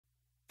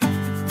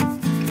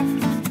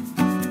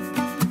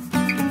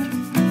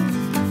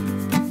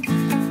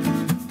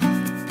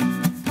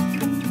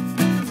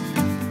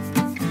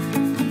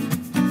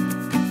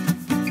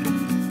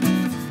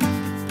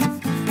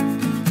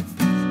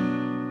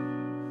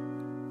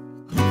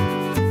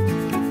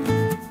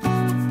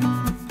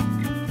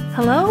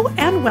Hello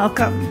and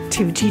welcome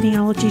to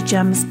Genealogy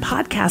Gems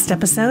podcast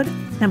episode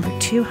number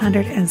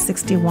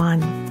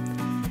 261.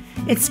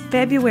 It's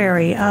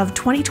February of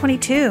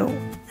 2022,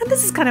 and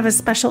this is kind of a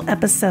special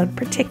episode,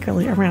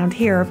 particularly around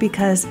here,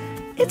 because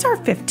it's our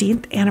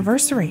 15th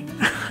anniversary.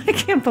 I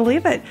can't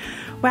believe it.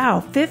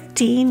 Wow,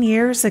 15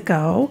 years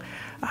ago,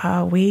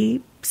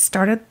 we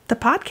started the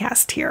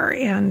podcast here,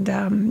 and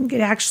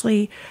it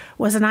actually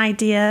was an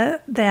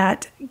idea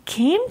that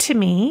came to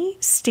me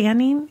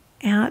standing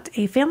at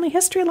a family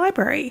history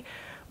library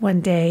one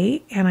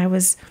day, and I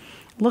was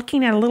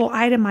looking at a little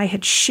item I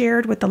had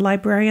shared with the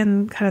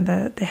librarian, kind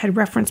of the head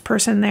reference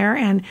person there,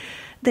 and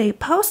they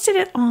posted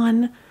it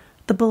on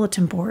the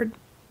bulletin board.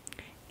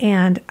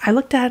 And I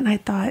looked at it and I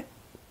thought,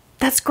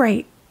 that's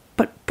great,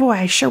 but boy,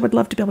 I sure would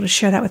love to be able to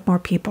share that with more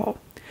people.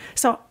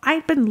 So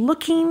I'd been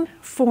looking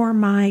for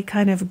my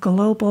kind of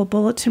global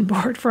bulletin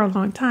board for a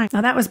long time. Now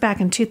that was back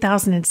in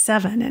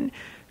 2007,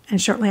 and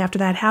shortly after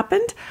that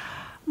happened,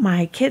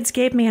 my kids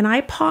gave me an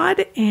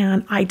iPod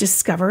and I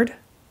discovered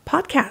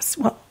podcasts.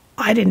 Well,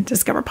 I didn't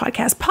discover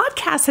podcasts.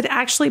 Podcasts had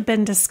actually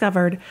been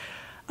discovered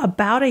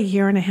about a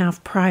year and a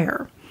half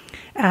prior,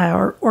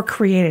 or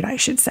created, I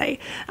should say.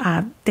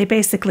 They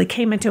basically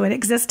came into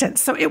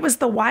existence. So it was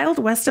the Wild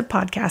West of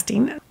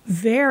podcasting.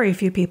 Very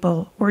few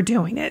people were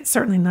doing it.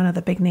 Certainly none of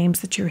the big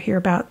names that you hear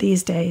about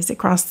these days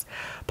across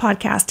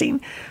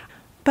podcasting.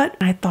 But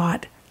I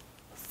thought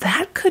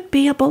that could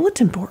be a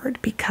bulletin board,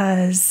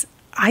 because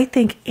I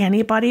think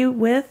anybody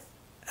with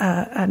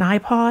an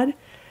iPod,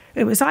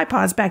 it was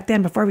iPods back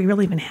then before we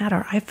really even had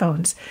our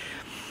iPhones.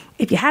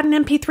 If you had an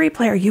MP3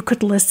 player, you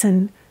could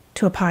listen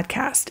to a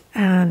podcast.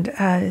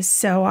 And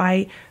so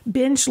I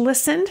binge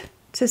listened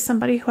to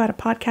somebody who had a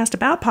podcast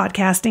about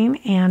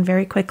podcasting, and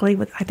very quickly,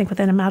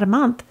 within about a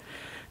month,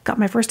 got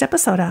my first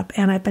episode up.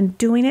 And I've been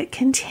doing it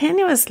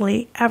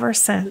continuously ever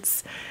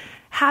since,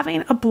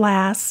 having a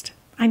blast.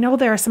 I know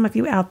there are some of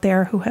you out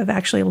there who have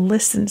actually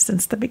listened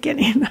since the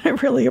beginning. I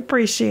really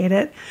appreciate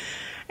it.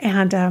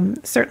 And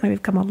certainly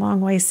we've come a long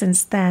way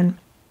since then.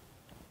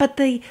 But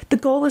the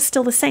goal is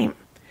still the same,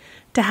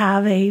 to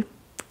have a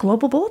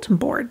global bulletin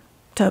board,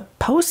 to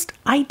post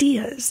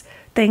ideas,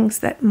 things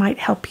that might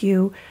help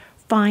you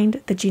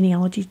find the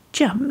genealogy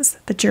gems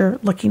that you're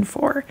looking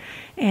for.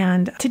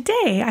 And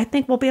today, I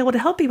think we'll be able to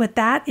help you with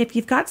that if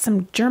you've got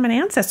some German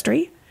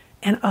ancestry,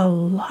 and a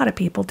lot of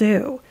people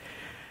do.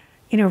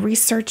 You know,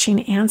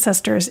 researching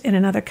ancestors in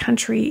another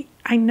country,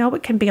 I know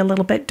it can be a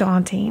little bit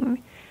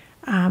daunting.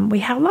 We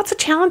have lots of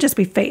challenges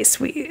we face.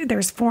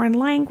 There's foreign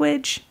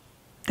language.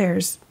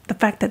 There's the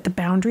fact that the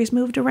boundaries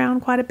moved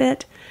around quite a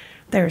bit.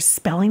 There's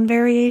spelling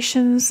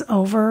variations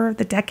over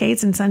the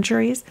decades and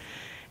centuries.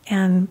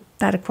 And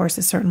that, of course,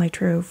 is certainly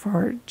true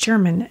for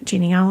German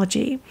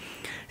genealogy.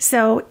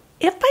 So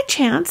if by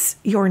chance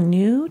you're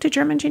new to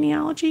German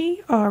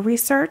genealogy or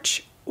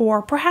research,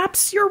 or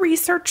perhaps your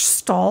research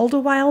stalled a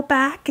while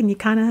back and you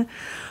kind of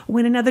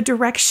went another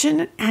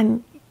direction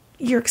and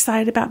you're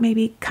excited about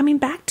maybe coming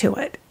back to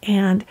it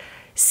and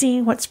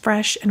seeing what's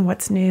fresh and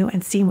what's new,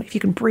 and seeing if you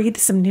can breathe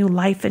some new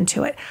life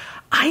into it,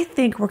 I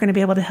think we're going to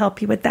be able to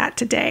help you with that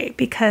today,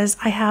 because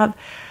I have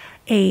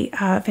a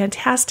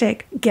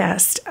fantastic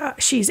guest.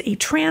 She's a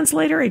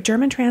translator, a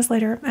German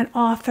translator, an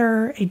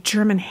author, a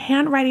German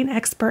handwriting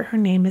expert. Her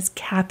name is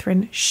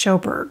Katherine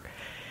Schober.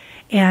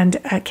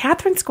 And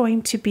Catherine's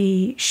going to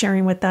be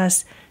sharing with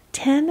us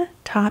 10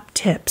 top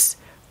tips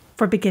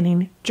for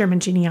beginning German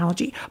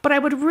genealogy. But I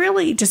would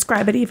really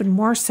describe it even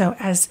more so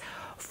as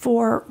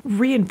for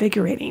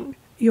reinvigorating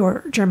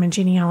your German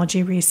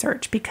genealogy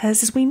research,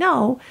 because as we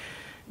know,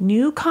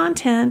 new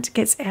content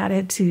gets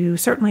added to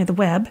certainly the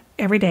web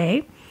every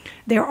day.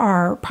 There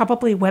are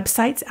probably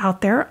websites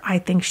out there. I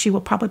think she will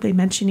probably be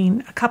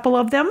mentioning a couple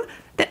of them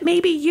that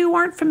maybe you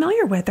aren't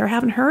familiar with or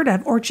haven't heard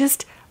of or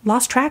just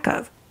lost track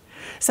of.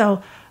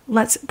 So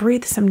let's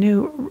breathe some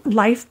new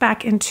life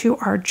back into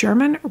our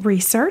German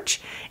research.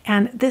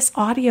 And this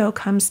audio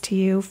comes to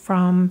you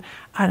from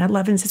an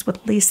Elevenses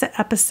with Lisa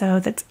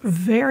episode that's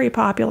very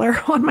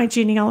popular on my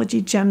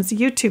Genealogy Gems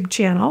YouTube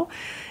channel.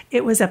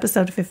 It was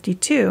episode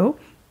 52.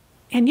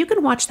 And you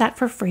can watch that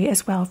for free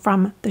as well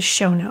from the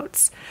show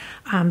notes.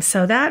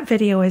 So that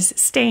video is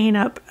staying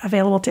up,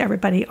 available to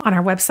everybody on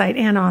our website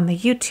and on the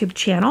YouTube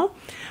channel.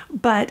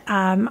 But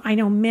I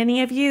know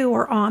many of you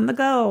are on the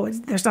go.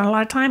 There's not a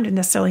lot of time to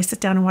necessarily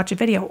sit down and watch a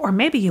video, or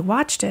maybe you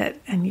watched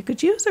it and you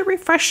could use a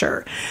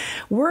refresher.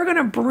 We're going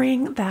to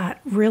bring that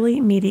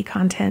really meaty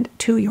content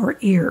to your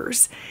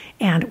ears,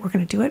 and we're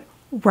going to do it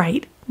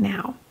right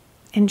now.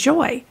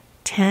 Enjoy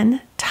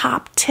 10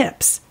 top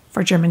tips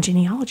for German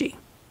genealogy.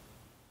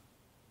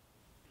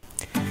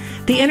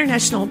 The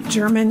International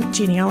German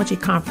Genealogy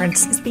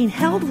Conference is being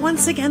held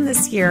once again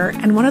this year,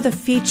 and one of the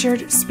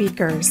featured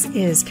speakers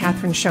is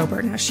Katherine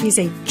Schober. Now, she's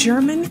a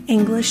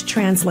German-English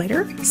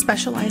translator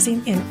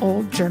specializing in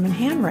Old German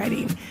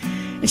Handwriting.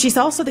 And she's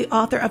also the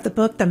author of the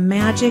book, The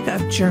Magic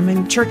of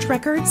German Church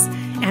Records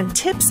and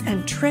Tips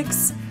and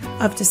Tricks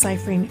of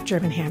Deciphering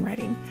German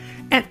Handwriting.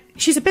 And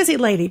she's a busy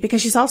lady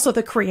because she's also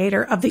the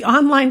creator of the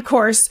online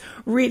course,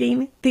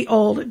 Reading the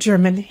Old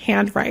German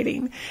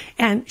Handwriting.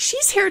 And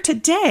she's here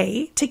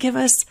today to give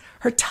us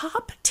her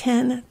top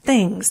 10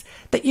 things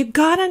that you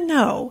gotta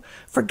know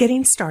for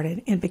getting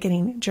started in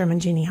beginning German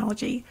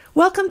genealogy.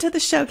 Welcome to the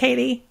show,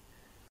 Katie.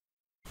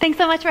 Thanks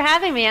so much for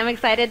having me. I'm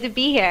excited to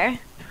be here.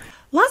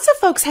 Lots of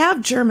folks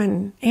have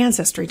German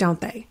ancestry,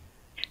 don't they?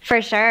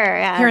 For sure.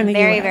 Here in the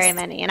very, US. very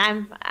many.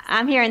 And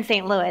I'm here in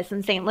St. Louis,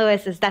 and St.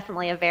 Louis is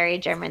definitely a very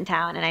German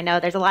town. And I know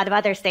there's a lot of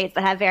other states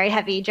that have very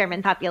heavy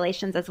German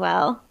populations as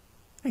well.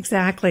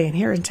 Exactly. And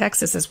here in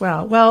Texas as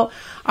well. Well,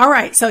 all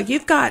right. So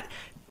you've got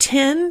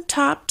 10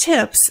 top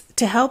tips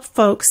to help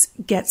folks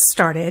get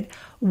started.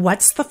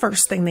 What's the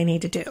first thing they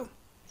need to do?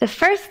 The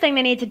first thing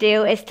they need to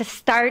do is to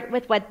start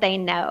with what they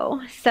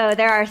know. So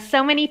there are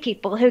so many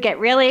people who get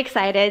really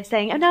excited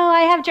saying, oh no,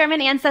 I have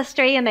German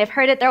ancestry, and they've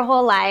heard it their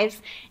whole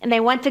lives, and they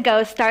want to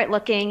go start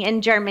looking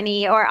in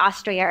Germany or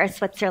Austria or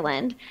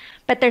Switzerland.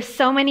 But there's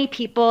so many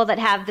people that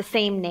have the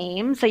same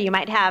name. So you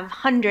might have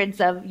hundreds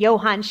of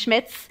Johann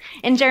Schmidts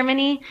in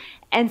Germany.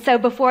 And so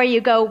before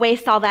you go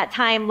waste all that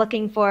time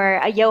looking for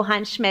a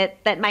Johann Schmidt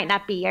that might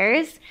not be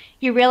yours,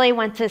 you really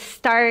want to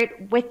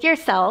start with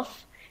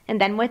yourself, and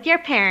then with your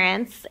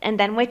parents, and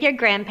then with your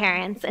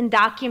grandparents, and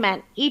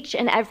document each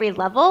and every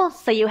level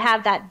so you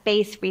have that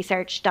base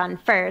research done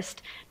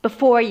first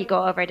before you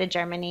go over to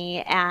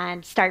Germany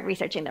and start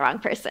researching the wrong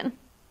person.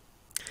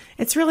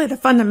 It's really the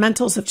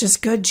fundamentals of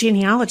just good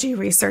genealogy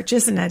research,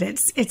 isn't it?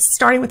 It's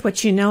starting with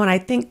what you know, and I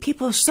think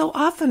people so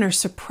often are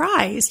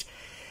surprised.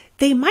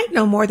 They might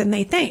know more than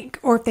they think,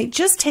 or if they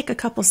just take a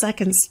couple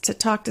seconds to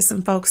talk to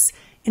some folks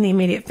in the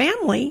immediate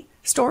family,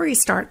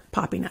 stories start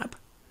popping up.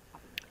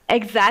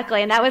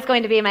 Exactly. And that was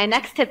going to be my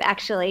next tip,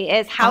 actually,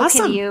 is how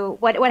Awesome. can you,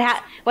 what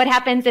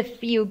happens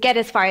if you get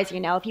as far as you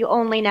know, if you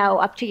only know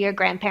up to your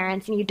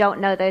grandparents and you don't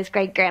know those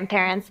great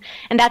grandparents.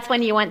 And that's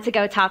when you want to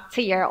go talk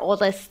to your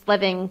oldest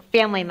living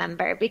family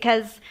member,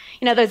 because,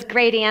 you know, those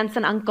great aunts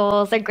and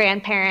uncles or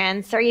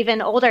grandparents or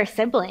even older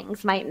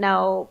siblings might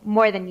know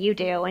more than you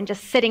do. And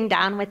just sitting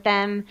down with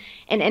them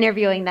and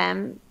interviewing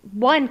them,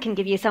 one, can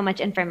give you so much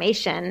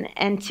information,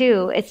 and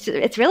two,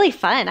 it's really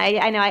fun.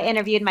 I know I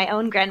interviewed my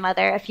own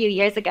grandmother a few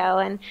years ago,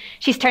 and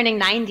she's turning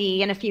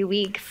 90 in a few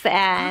weeks,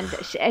 and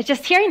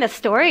just hearing the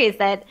stories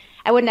that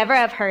I would never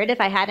have heard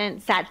if I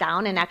hadn't sat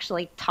down and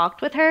actually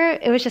talked with her,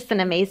 it was just an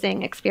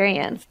amazing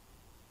experience.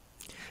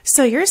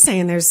 So you're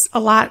saying there's a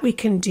lot we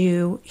can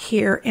do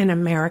here in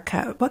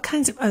America. What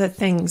kinds of other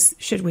things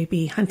should we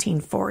be hunting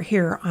for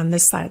here on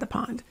this side of the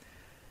pond?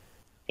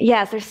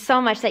 Yes, there's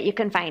so much that you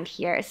can find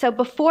here. So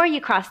before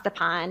you cross the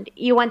pond,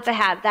 you want to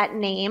have that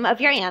name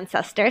of your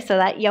ancestor, so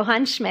that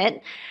Johann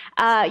Schmidt.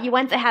 You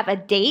want to have a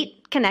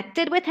date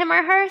connected with him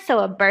or her, so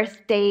a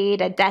birth date,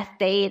 a death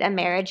date, a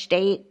marriage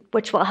date,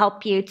 which will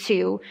help you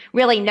to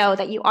really know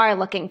that you are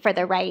looking for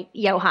the right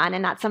Johann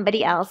and not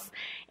somebody else.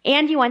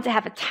 And you want to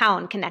have a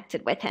town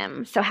connected with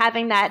him. So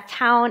having that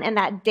town and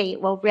that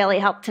date will really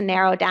help to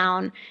narrow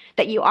down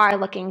that you are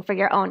looking for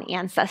your own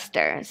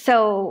ancestor.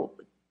 So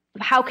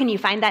how can you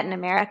find that in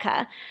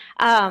America?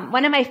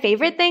 One of my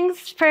favorite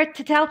things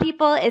to tell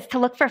people is to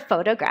look for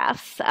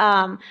photographs.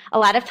 A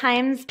lot of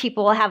times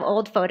people will have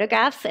old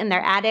photographs in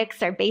their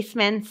attics or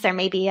basements, or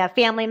maybe a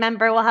family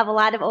member will have a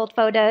lot of old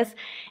photos.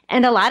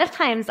 And a lot of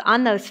times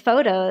on those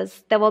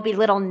photos, there will be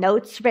little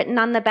notes written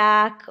on the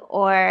back,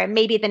 or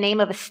maybe the name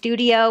of a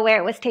studio where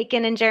it was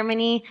taken in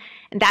Germany.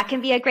 And that can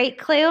be a great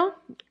clue.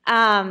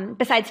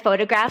 Besides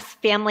photographs,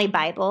 family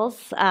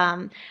Bibles.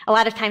 A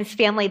lot of times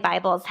family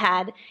Bibles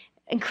had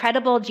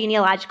incredible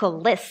genealogical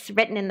lists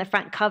written in the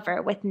front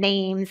cover with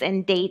names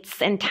and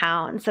dates and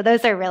towns. So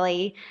those are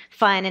really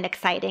fun and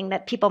exciting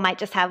that people might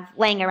just have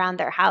laying around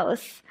their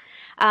house.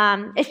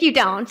 If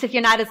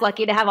you're not as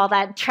lucky to have all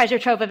that treasure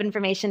trove of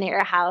information at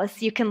your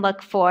house, you can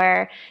look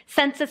for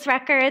census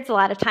records. A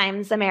lot of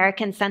times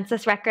American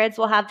census records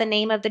will have the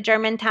name of the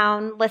German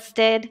town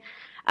listed.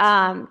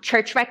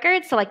 Church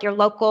records, so like your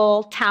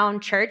local town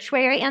church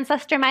where your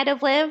ancestor might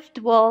have lived,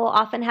 will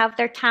often have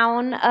their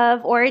town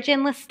of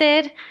origin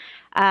listed.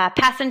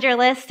 Passenger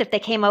list, if they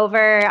came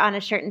over on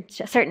a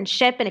certain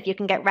ship, and if you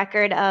can get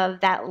record of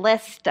that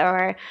list,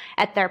 or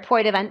at their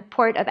port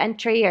of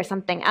entry or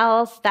something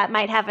else, that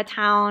might have a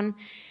town.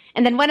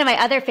 And then one of my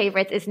other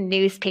favorites is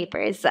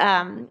newspapers.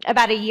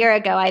 About a year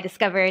ago, I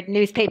discovered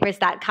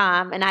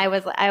newspapers.com, and I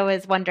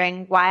was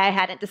wondering why I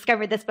hadn't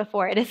discovered this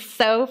before. It is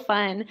so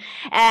fun.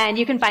 And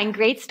you can find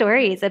great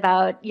stories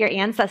about your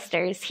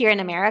ancestors here in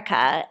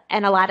America.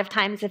 And a lot of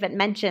times if it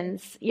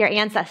mentions your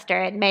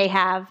ancestor, it may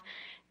have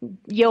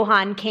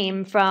Johann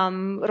came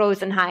from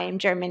Rosenheim,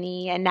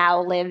 Germany, and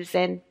now lives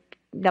in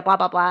the blah,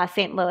 blah, blah,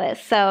 St. Louis.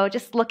 So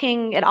just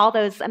looking at all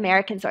those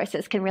American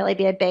sources can really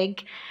be a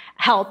big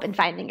help in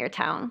finding your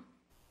town.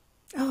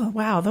 Oh,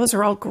 wow. Those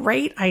are all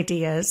great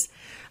ideas.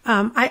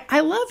 I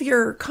love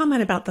your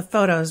comment about the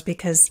photos,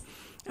 because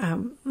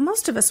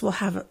most of us will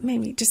have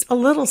maybe just a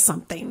little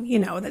something,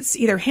 that's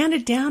either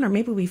handed down or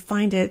maybe we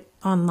find it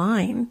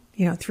online,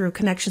 through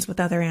connections with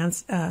other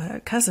aunts,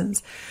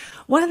 cousins.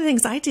 One of the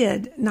things I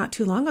did not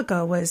too long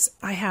ago was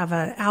I have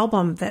an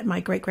album that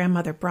my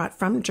great-grandmother brought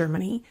from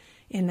Germany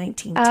in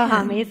 1910.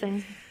 Oh,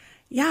 amazing.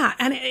 Yeah,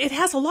 and it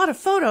has a lot of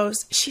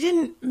photos. She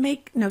didn't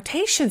make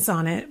notations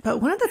on it,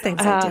 but one of the things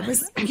I did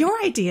was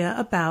your idea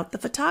about the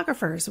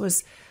photographers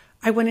was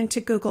I went into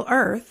Google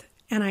Earth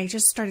and I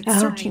just started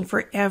searching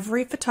for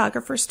every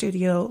photographer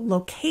studio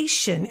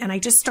location, and I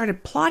just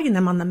started plotting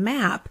them on the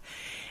map.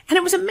 And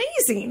it was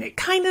amazing. It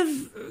kind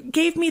of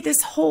gave me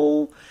this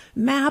whole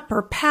map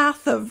or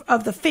path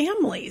of the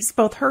families,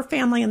 both her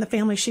family and the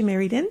family she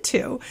married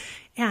into.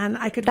 And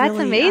I could That's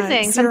really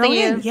amazing. zero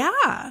Something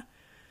in.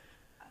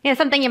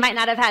 Something you might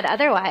not have had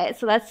otherwise.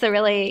 So that's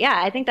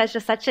I think that's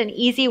just such an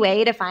easy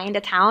way to find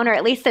a town, or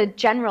at least a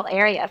general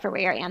area for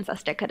where your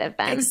ancestor could have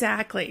been.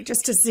 Exactly.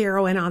 Just to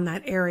zero in on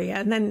that area.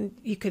 And then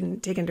you can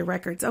dig into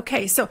records.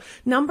 Okay. So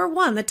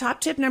the top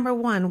tip number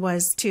one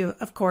was to,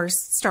 of course,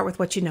 start with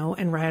what you know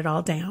and write it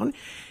all down.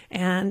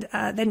 And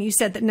then you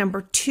said that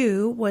number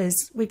two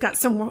was we've got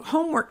some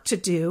homework to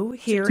do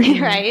here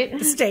in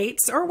the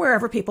States or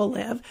wherever people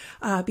live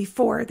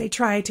before they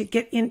try to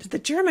get into the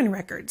German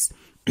records.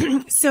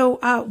 So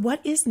what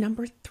is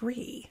number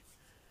three?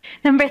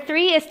 Number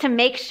three is to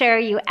make sure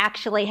you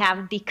actually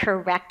have the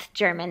correct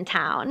German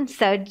town.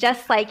 So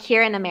just like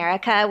here in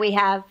America, we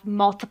have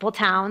multiple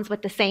towns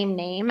with the same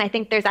name. I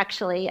think there's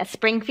actually a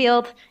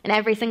Springfield in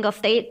every single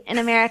state in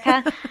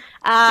America.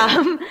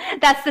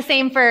 That's the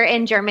same for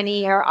in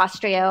Germany or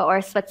Austria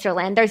or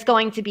Switzerland. There's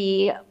going to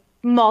be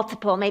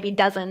multiple, maybe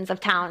dozens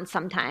of towns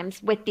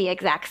sometimes with the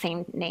exact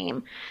same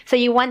name. So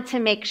you want to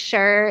make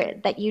sure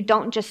that you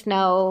don't just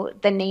know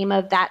the name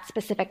of that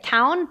specific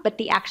town, but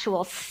the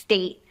actual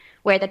state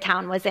where the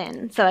town was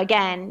in. So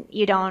again,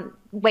 you don't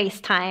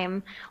waste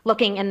time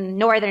looking in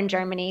northern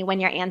Germany when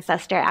your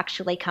ancestor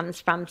actually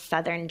comes from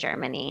southern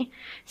Germany.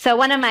 So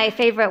one of my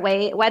favorite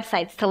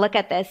websites to look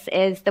at this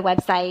is the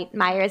website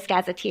Meyer's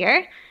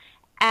Gazetteer.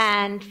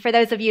 And for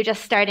those of you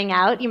just starting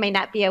out, you may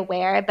not be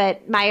aware,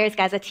 but Meyer's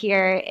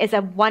Gazetteer is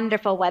a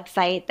wonderful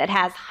website that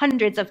has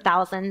hundreds of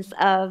thousands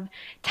of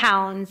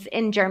towns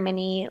in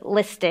Germany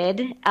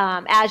listed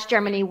as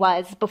Germany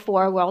was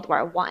before World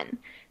War I.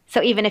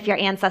 So even if your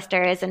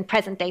ancestor is in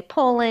present-day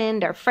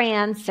Poland or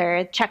France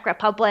or Czech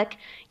Republic,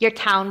 your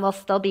town will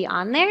still be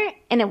on there,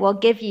 and it will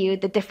give you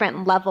the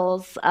different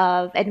levels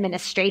of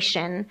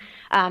administration,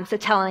 so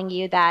telling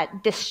you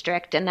that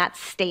district and that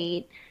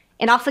state.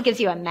 It also gives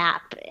you a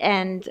map.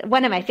 And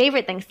one of my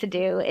favorite things to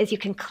do is you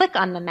can click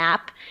on the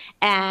map,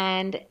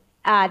 and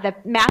the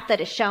map that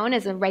is shown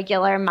is a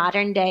regular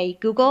modern day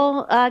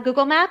Google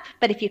map.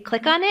 But if you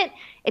click on it,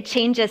 it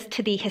changes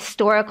to the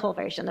historical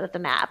version of the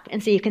map.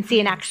 And so you can see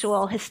an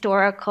actual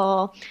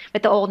historical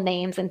with the old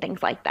names and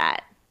things like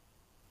that.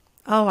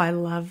 Oh, I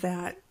love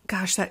that.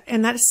 Gosh, that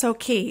is so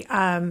key.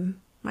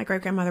 My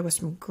great-grandmother was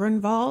from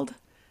Grunwald.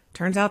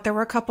 Turns out there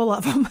were a couple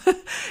of them.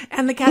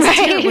 And the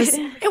Gazetteer was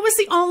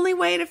the only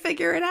way to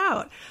figure it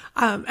out.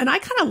 And I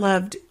kind of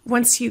loved,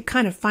 once you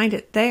kind of find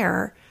it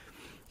there,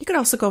 you could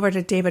also go over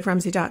to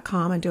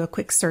davidrumsey.com and do a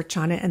quick search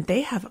on it. And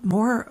they have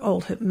more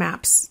old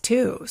maps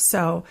too.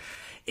 So,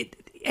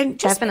 just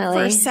Definitely.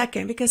 For a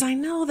second, because I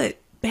know that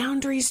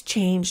boundaries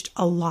changed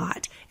a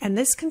lot. And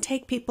this can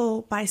take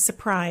people by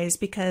surprise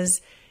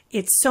because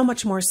it's so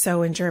much more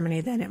so in Germany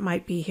than it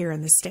might be here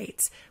in the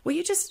States. Will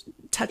you just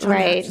touch on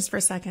that just for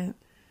a second?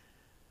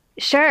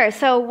 Sure.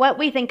 So what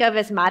we think of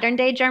as modern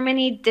day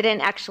Germany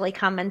didn't actually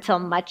come until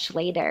much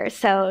later.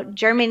 So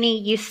Germany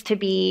used to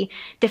be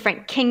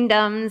different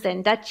kingdoms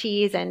and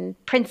duchies and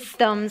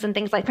princedoms and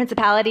things like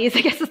principalities,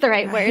 I guess is the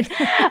right word.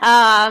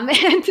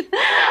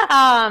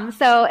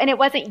 And it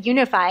wasn't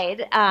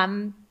unified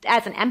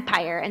as an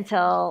empire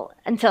until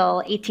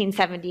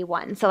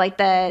 1871. So like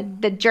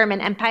the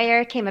German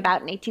Empire came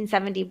about in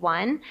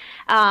 1871.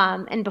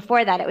 And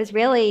before that, it was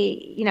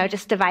really,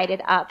 just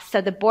divided up.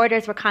 So the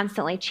borders were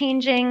constantly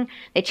changing.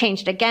 They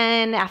changed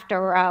again after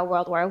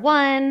World War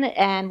I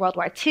and World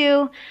War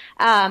II.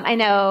 I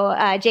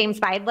know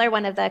James Beidler,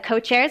 one of the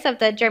co-chairs of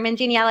the German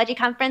Genealogy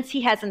Conference,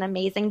 he has an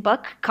amazing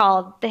book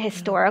called The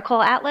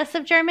Historical Atlas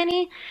of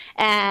Germany.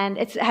 And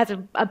it has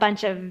a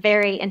bunch of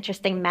very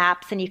interesting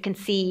maps, and you can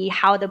see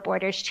how the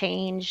borders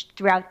changed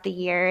throughout the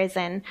years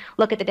and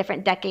look at the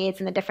different decades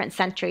and the different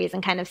centuries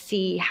and kind of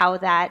see how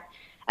that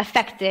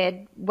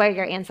affected where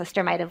your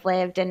ancestor might have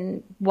lived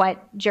and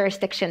what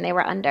jurisdiction they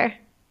were under.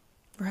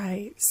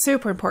 Right.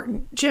 Super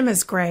important. Jim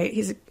is great.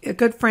 He's a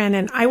good friend.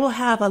 And I will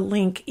have a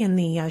link in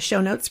the show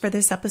notes for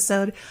this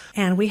episode.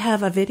 And we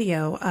have a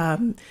video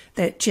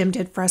that Jim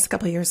did for us a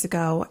couple of years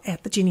ago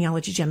at the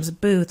Genealogy Gems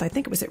booth. I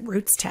think it was at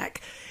Roots Tech,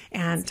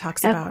 and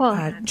talks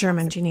about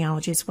German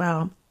genealogy as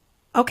well.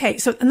 Okay.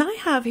 So, and then I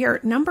have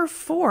here number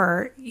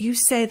 4, you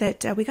say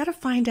that we got to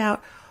find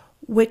out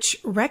which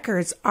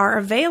records are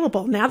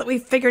available. Now that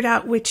we've figured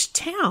out which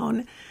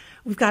town,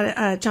 we've got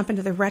to jump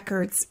into the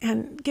records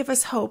and give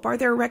us hope. Are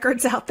there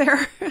records out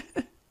there?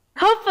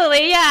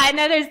 Hopefully, yeah. I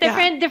know there's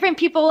different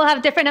people will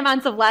have different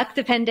amounts of luck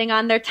depending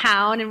on their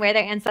town and where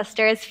their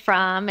ancestor is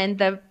from and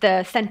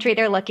the century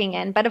they're looking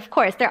in. But of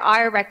course, there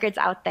are records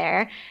out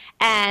there.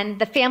 And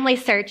the Family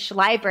Search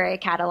Library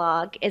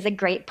Catalog is a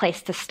great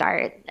place to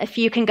start. If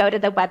you can go to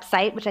the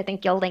website, which I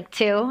think you'll link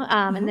to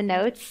in the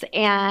notes,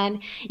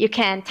 and you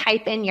can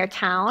type in your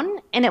town,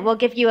 and it will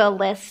give you a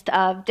list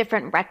of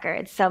different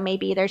records. So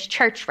maybe there's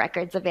church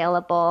records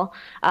available.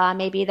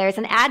 Maybe there's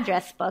an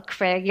address book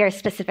for your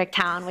specific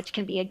town, which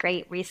can be a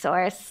great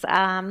resource.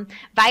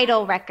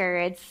 Vital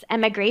records,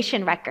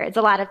 emigration records.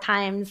 A lot of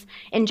times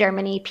in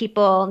Germany,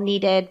 people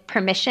needed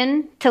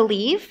permission to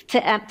leave,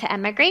 to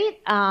emigrate.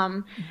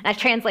 I've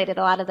translated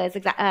a lot of those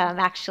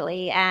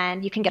actually,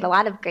 and you can get a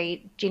lot of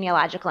great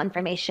genealogical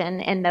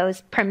information in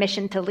those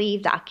permission to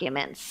leave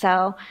documents.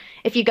 So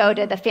if you go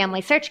to the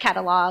Family Search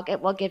Catalog, it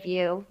will give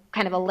you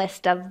kind of a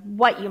list of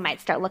what you might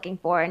start looking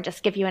for and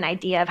just give you an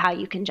idea of how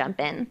you can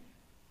jump in.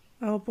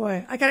 Oh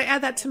boy, I got to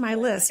add that to my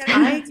list.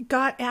 I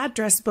got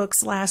address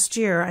books last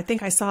year. I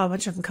think I saw a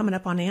bunch of them coming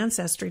up on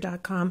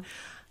Ancestry.com.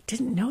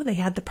 Didn't know they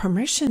had the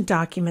permission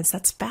documents.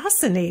 That's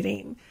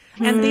fascinating.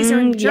 And these are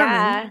in German.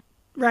 Yeah.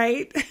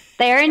 Right?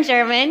 They're in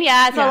German,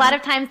 yeah. So a lot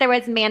of times there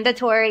was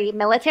mandatory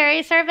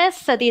military service.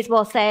 So these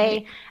will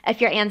say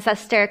if your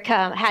ancestor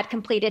had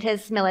completed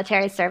his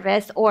military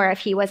service or if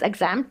he was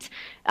exempt,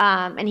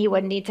 and he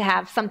would need to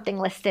have something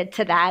listed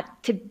to that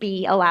to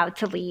be allowed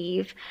to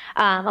leave.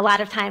 A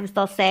lot of times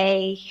they'll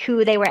say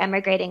who they were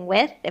emigrating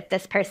with. If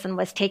this person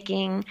was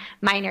taking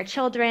minor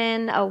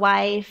children, a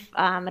wife,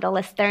 it'll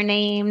list their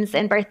names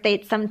and birth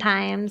dates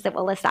sometimes. It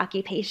will list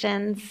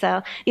occupations.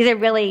 So these are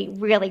really,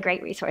 really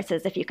great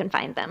resources if you can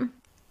find them.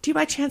 Do you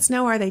by chance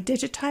know, are they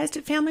digitized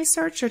at Family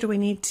Search or do we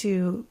need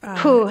to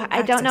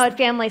I don't know at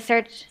Family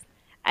Search.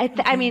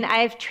 I mean,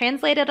 I've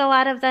translated a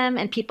lot of them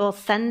and people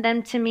send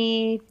them to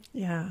me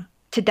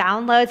to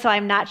download, so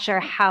I'm not sure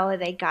how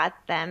they got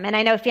them. And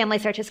I know Family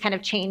Search has kind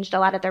of changed a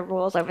lot of their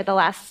rules over the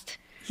last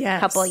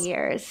couple of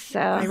years. So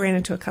I ran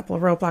into a couple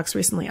of roadblocks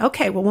recently.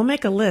 Okay, well, we'll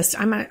make a list.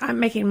 I'm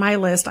making my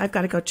list. I've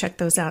got to go check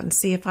those out and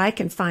see if I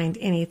can find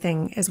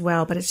anything as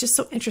well. But it's just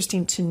so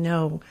interesting to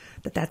know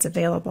that that's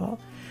available.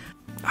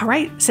 All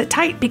right, sit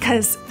tight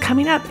because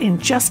coming up in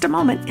just a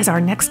moment is our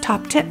next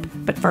top tip.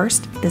 But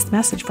first, this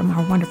message from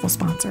our wonderful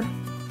sponsor.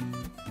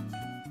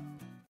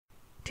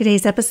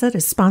 Today's episode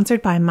is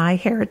sponsored by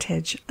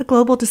MyHeritage, a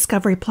global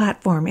discovery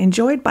platform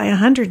enjoyed by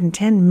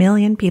 110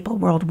 million people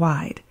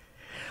worldwide.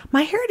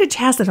 MyHeritage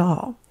has it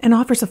all and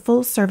offers a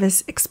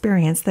full-service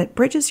experience that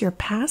bridges your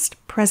past,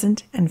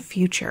 present, and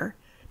future.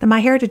 The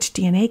MyHeritage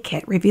DNA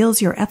Kit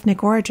reveals your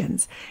ethnic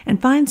origins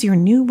and finds your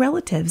new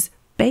relatives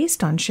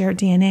based on shared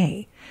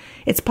DNA.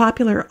 It's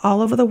popular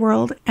all over the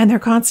world, and their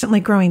constantly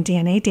growing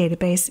DNA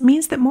database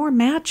means that more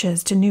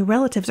matches to new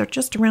relatives are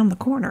just around the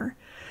corner.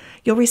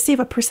 You'll receive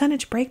a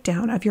percentage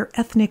breakdown of your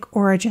ethnic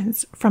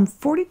origins from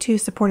 42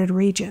 supported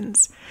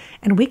regions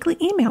and weekly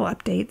email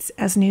updates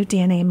as new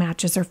DNA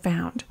matches are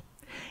found.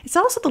 It's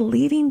also the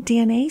leading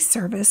DNA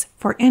service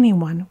for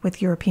anyone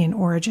with European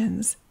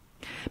origins.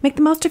 Make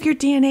the most of your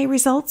DNA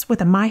results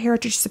with a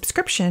MyHeritage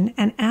subscription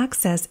and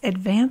access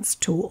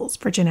advanced tools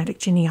for genetic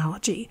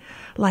genealogy,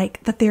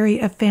 like the theory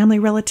of family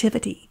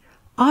relativity,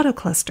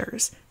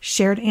 autoclusters,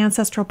 shared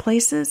ancestral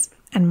places,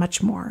 and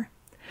much more.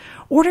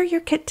 Order your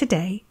kit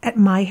today at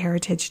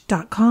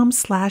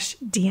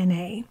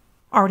myheritage.com/DNA.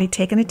 Already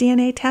taken a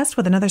DNA test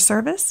with another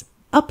service?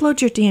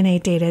 Upload your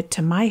DNA data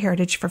to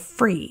MyHeritage for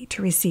free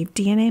to receive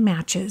DNA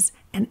matches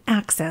and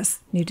access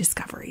new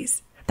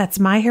discoveries. That's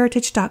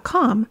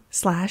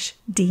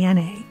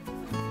myheritage.com/DNA.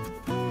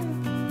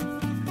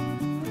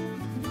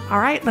 All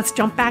right, let's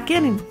jump back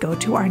in and go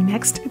to our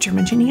next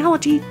German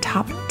genealogy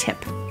top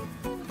tip.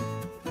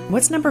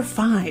 What's number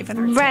 5 in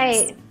our tips?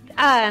 Right.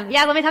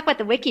 Let me talk about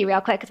the wiki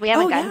real quick because we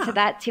haven't gotten to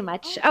that too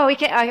much. Oh, we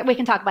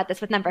can talk about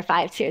this with number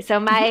 5 too. So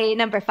my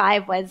number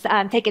 5 was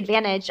take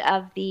advantage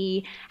of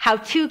the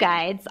how-to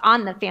guides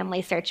on the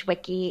Family Search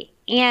wiki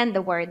and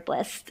the word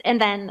list,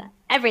 and then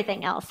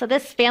everything else. So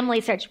this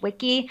Family Search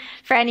wiki,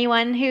 for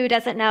anyone who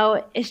doesn't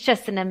know, is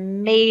just an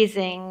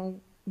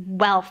amazing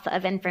wealth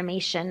of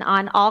information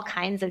on all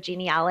kinds of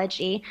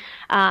genealogy.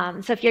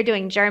 So if you're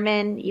doing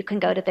German, you can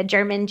go to the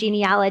German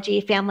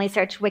Genealogy Family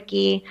Search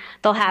wiki.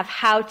 They'll have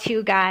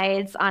how-to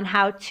guides on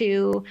how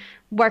to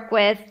work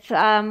with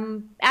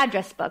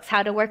address books,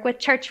 how to work with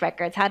church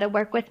records, how to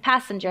work with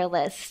passenger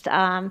lists,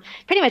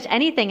 pretty much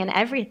anything and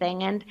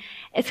everything. And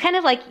it's kind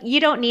of like you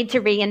don't need to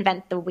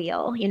reinvent the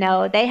wheel. You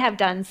know, they have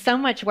done so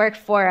much work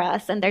for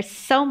us and there's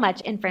so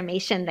much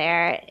information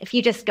there. If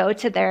you just go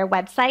to their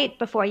website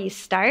before you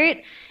start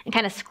and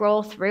kind of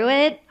scroll through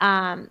it,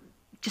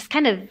 just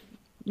kind of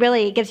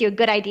really gives you a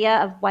good idea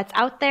of what's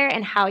out there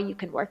and how you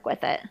can work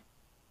with it.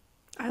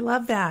 I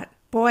love that.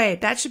 Boy,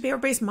 that should be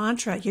everybody's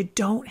mantra. You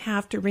don't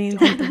have to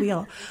reinvent the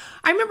wheel.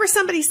 I remember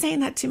somebody saying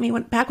that to me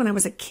back when I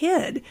was a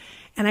kid,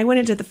 and I went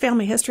into the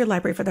family history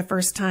library for the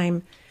first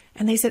time,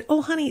 and they said,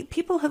 "Oh, honey,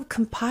 people have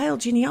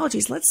compiled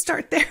genealogies. Let's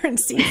start there and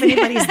see if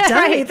anybody's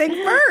done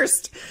anything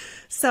first."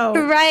 So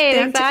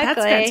exactly.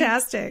 That's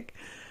fantastic.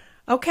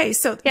 Okay,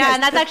 so yeah,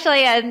 and that's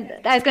actually, I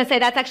was going to say,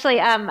 that's actually,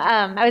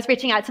 I was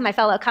reaching out to my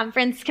fellow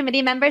conference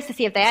committee members to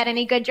see if they had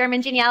any good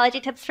German genealogy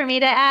tips for me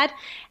to add.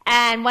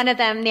 And one of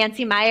them,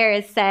 Nancy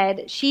Myers,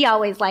 said she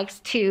always likes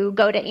to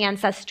go to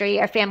Ancestry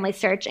or Family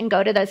Search and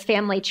go to those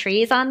family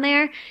trees on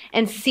there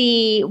and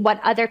see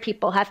what other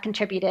people have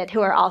contributed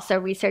who are also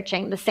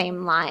researching the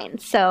same line.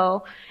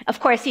 So, of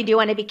course, you do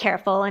want to be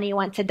careful and you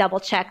want to double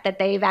check that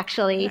they've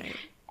actually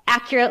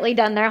accurately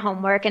done their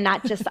homework and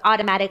not just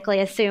automatically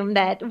assume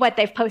that what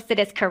they've posted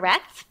is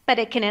correct, but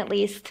it can at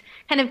least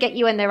kind of get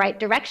you in the right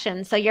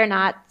direction so you're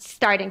not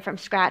starting from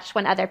scratch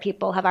when other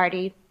people have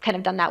already kind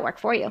of done that work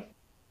for you.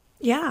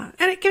 Yeah,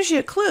 and it gives you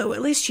a clue.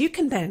 At least you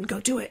can then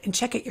go do it and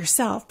check it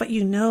yourself, but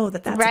you know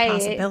that that's a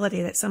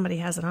possibility that somebody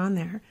has it on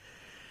there.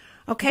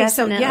 Okay,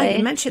 Definitely. So yeah,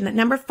 you mentioned that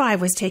number 5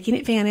 was taking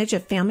advantage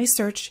of Family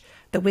Search,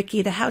 the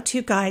wiki, the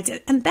how-to guides,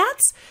 and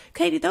that's,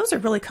 Katie, those are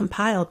really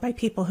compiled by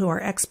people who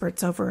are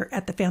experts over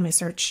at the Family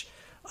Search,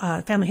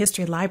 Family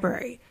History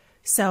Library.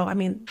 So, I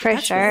mean,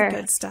 that's really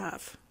good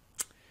stuff.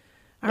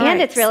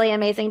 It's really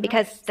amazing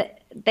because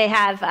they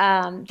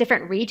have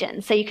different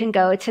regions. So you can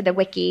go to the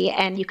wiki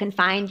and you can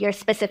find your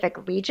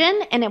specific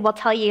region and it will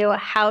tell you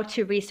how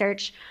to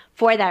research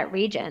for that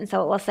region.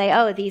 So it will say,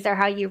 oh, these are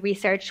how you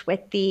research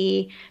with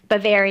the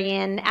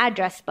Bavarian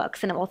address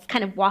books, and it will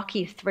kind of walk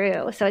you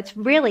through. So it's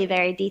really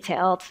very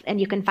detailed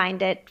and you can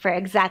find it for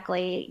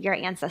exactly your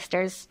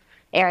ancestors'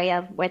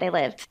 area where they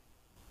lived.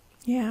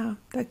 Yeah,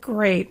 that's a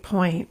great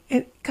point.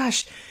 And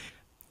gosh,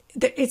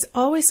 it's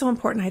always so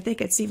important. I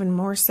think it's even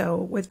more so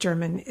with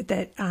German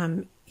that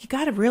you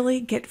got to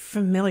really get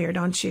familiar,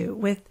 don't you,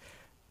 with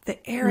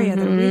the area,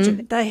 the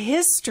region, the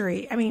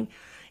history. I mean,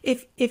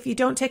 if you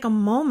don't take a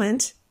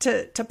moment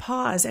to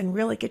pause and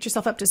really get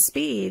yourself up to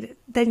speed,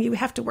 then you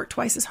have to work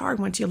twice as hard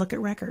once you look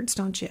at records,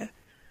 don't you?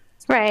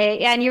 Right.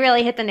 Yeah. And you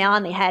really hit the nail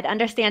on the head.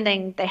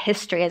 Understanding the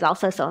history is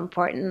also so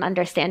important.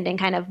 Understanding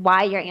kind of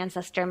why your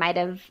ancestor might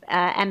have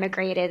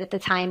emigrated at the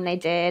time they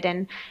did,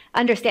 and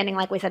understanding,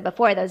 like we said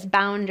before, those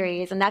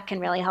boundaries. And that can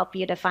really help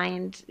you to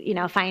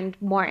find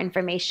more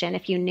information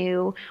if you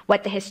knew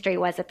what the history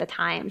was at the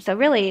time. So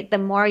really, the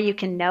more you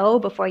can know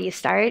before you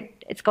start,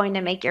 it's going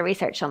to make your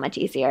research so much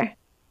easier.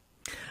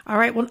 All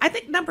right. Well, I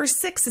think number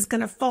 6 is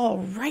going to fall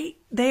right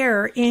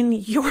there in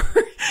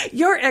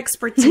your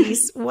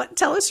expertise.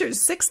 Tell us your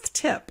 6th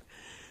tip.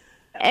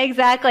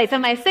 Exactly. So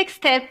my 6th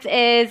tip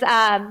is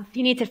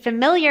you need to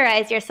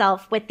familiarize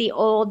yourself with the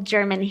Old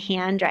German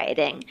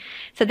handwriting.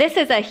 So this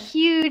is a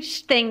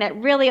huge thing that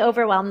really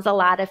overwhelms a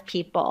lot of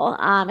people.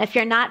 If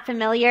you're not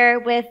familiar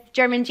with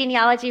German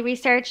genealogy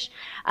research,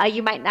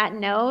 you might not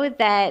know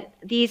that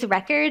these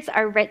records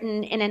are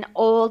written in an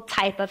old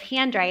type of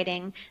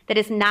handwriting that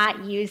is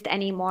not used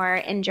anymore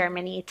in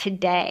Germany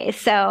today.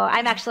 So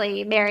I'm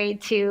actually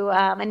married to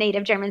a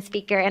native German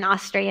speaker, an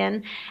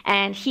Austrian,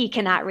 and he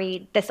cannot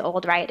read this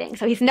old writing.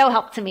 So he's no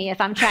help to me if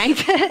I'm trying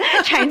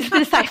to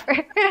decipher.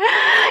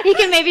 He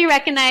can maybe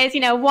recognize,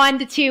 1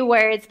 to 2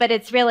 words, but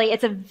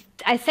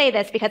I say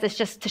this because it's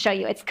just to show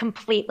you it's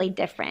completely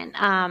different.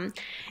 And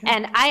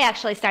I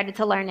actually started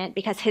to learn it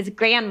because his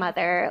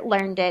grandmother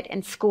learned it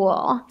in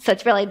school. So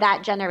it's really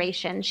that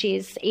generation.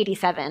 She's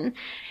 87.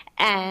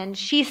 And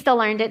she still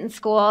learned it in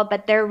school,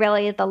 but they're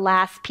really the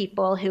last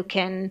people who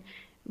can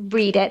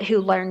read it, who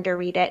learn to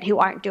read it, who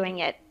aren't doing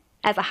it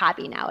as a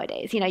hobby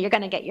nowadays. You're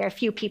going to get a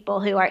few people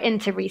who are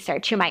into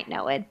research who might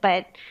know it,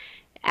 but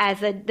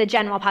as the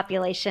general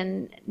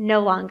population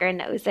no longer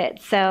knows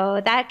it.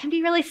 So that can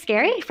be really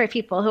scary for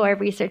people who are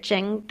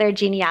researching their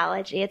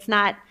genealogy. It's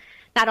not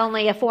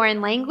only a foreign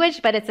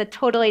language, but it's a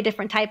totally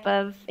different type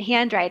of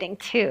handwriting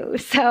too.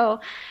 So,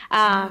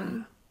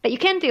 but you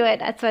can do it.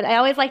 That's what I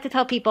always like to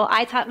tell people.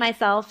 I taught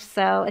myself,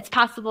 so it's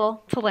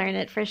possible to learn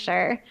it for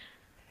sure.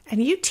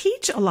 And you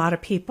teach a lot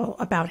of people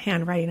about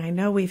handwriting. I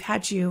know we've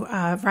had you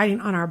writing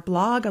on our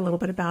blog a little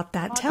bit about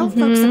that. Tell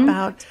folks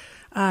about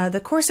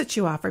the course that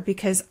you offer,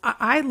 because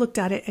I looked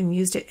at it and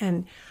used it,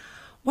 and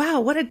wow,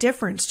 what a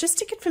difference just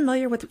to get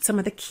familiar with some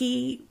of the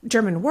key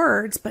German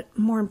words, but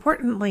more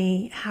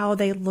importantly, how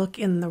they look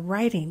in the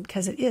writing,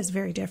 because it is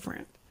very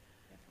different.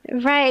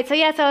 Right. So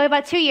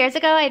about 2 years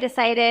ago, I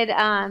decided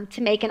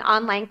to make an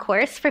online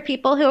course for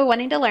people who are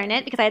wanting to learn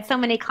it, because I had so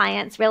many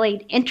clients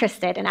really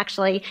interested in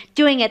actually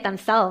doing it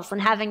themselves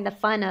and having the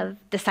fun of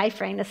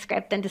deciphering the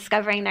script and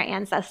discovering their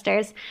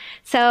ancestors.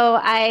 So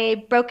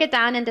I broke it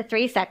down into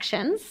 3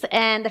 sections.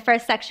 And the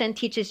first section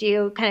teaches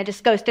you, kind of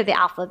just goes through the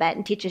alphabet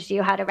and teaches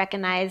you how to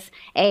recognize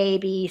A,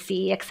 B,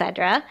 C,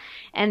 etc.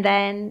 And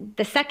then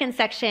the second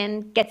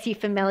section gets you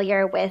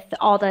familiar with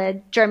all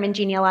the German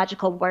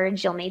genealogical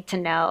words you'll need to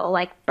know,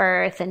 like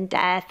birth and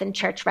death and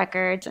church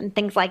records and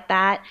things like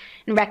that,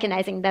 and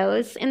recognizing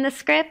those in the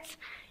script.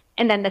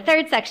 And then the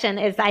third section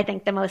is, I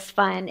think, the most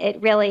fun. It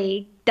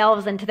really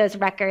delves into those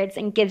records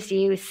and gives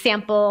you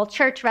sample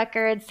church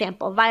records,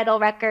 sample vital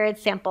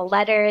records, sample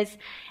letters,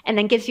 and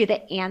then gives you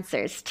the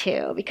answers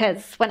too.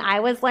 Because when I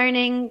was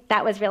learning,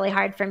 that was really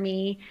hard for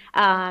me.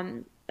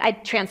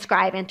 I'd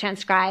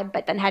transcribe,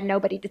 but then had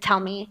nobody to tell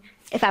me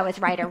if I was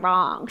right or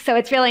wrong. So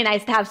it's really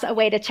nice to have a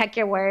way to check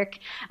your work.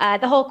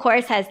 The whole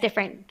course has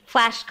different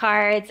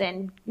flashcards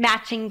and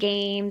matching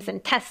games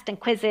and tests and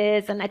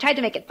quizzes. And I tried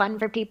to make it fun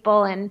for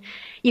people, and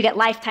you get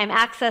lifetime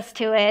access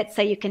to it.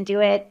 So you can do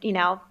it,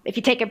 if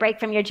you take a break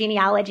from your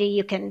genealogy,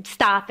 you can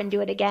stop and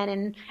do it again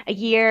in a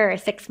year or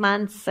 6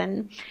 months.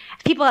 And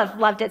people have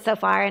loved it so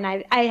far, and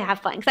I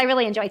have fun because I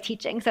really enjoy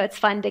teaching. So it's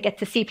fun to get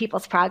to see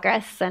people's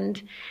progress.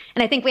 And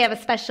I think we have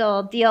a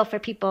special deal for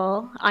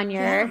people on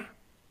your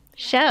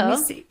show. Let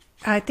me see.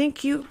 I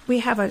think we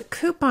have a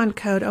coupon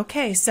code.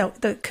 Okay, so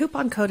the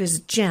coupon code is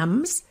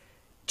GEMS,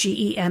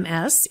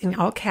 GEMS in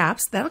all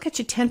caps. That'll get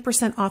you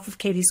 10% off of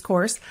Katie's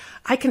course.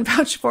 I can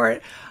vouch for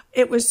it.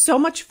 It was so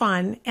much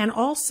fun. And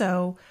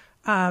also,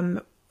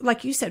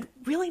 like you said,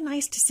 really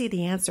nice to see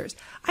the answers.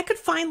 I could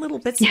find little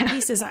bits and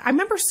pieces. I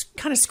remember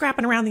kind of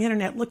scrapping around the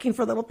internet looking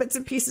for little bits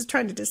and pieces,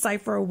 trying to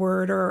decipher a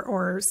word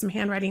or some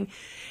handwriting.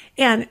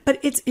 But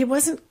it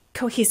wasn't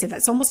cohesive.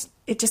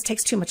 It just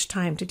takes too much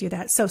time to do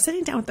that. So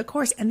sitting down with the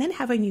course and then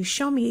having you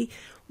show me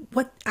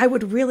what I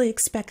would really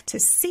expect to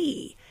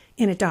see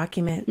in a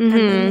document, and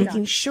then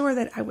making sure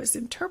that I was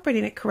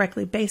interpreting it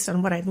correctly based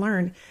on what I'd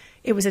learned,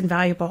 it was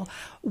invaluable.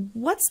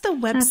 What's the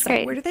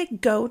website? Where do they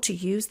go to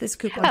use this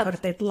coupon code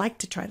if they'd like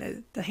to try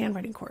the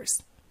handwriting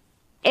course?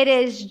 It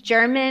is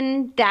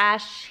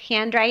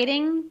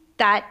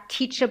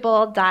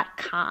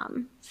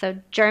German-handwriting.teachable.com. So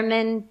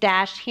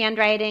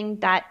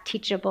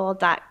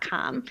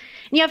German-handwriting.teachable.com. And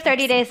you have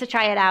 30 days to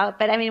try it out.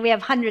 But I mean, we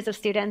have hundreds of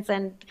students,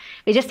 and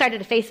we just started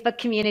a Facebook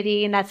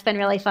community, and that's been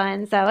really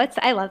fun. So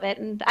I love it.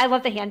 And I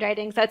love the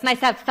handwriting. So it's nice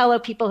to have fellow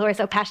people who are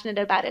so passionate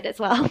about it as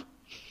well.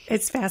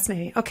 It's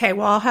fascinating. Okay,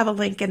 well, I'll have a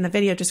link in the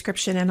video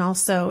description and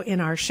also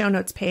in our show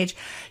notes page.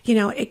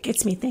 It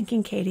gets me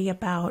thinking, Katie,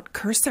 about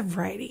cursive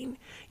writing.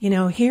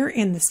 Here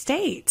in the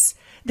States,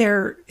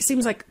 it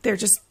seems like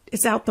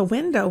it's out the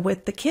window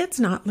with the kids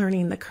not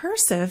learning the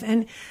cursive.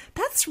 And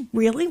that's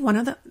really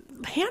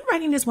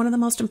handwriting is one of the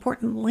most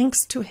important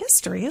links to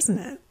history, isn't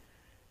it?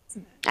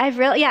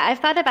 I've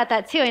thought about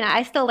that too. And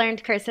I still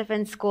learned cursive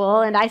in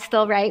school, and I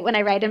still write when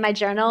I write in my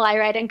journal, I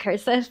write in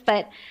cursive,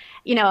 but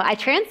I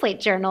translate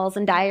journals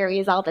and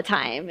diaries all the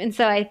time. And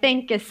so I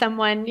think as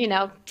someone,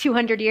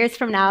 200 years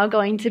from now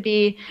going to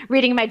be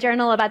reading my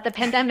journal about the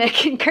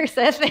pandemic in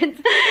cursive and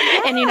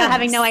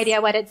having no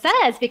idea what it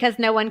says because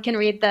no one can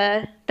read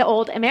the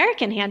old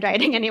American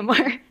handwriting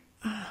anymore.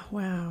 Oh,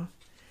 wow.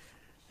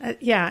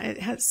 It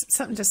has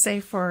something to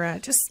say for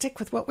just stick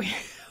with what we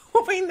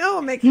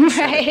know, making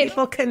sure that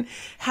people can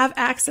have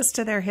access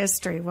to their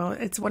history. Well,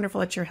 it's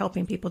wonderful that you're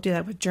helping people do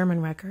that with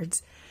German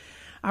records.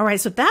 All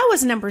right, so that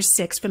was number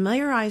 6.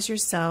 Familiarize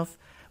yourself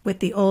with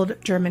the old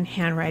German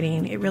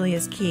handwriting. It really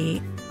is key.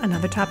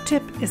 Another top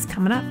tip is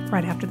coming up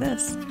right after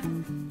this.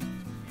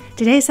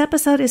 Today's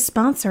episode is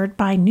sponsored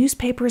by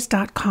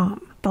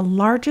newspapers.com, the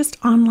largest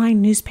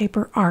online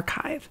newspaper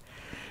archive.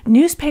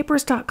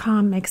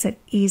 Newspapers.com makes it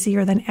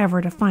easier than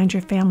ever to find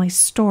your family's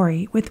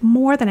story with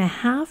more than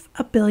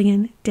 500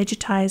 million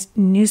digitized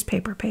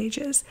newspaper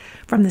pages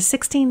from the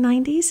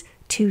 1690s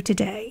to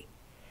today.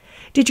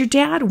 Did your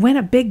dad win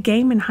a big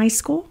game in high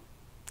school?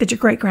 Did your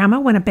great-grandma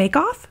win a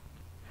bake-off?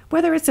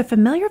 Whether it's a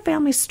familiar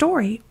family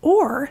story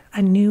or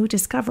a new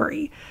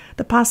discovery,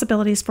 the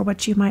possibilities for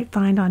what you might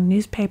find on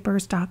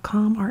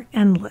newspapers.com are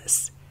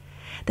endless.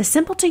 The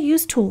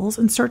simple-to-use tools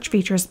and search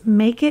features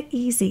make it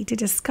easy to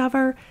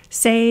discover,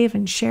 save,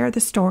 and share the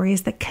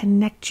stories that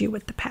connect you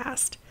with the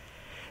past.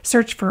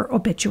 Search for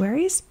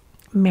obituaries,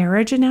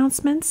 marriage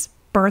announcements,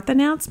 birth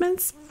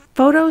announcements,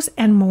 photos,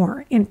 and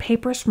more in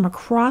papers from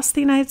across the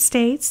United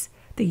States,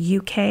 the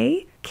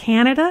UK,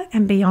 Canada,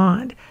 and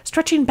beyond,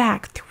 stretching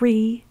back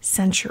 3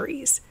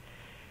 centuries.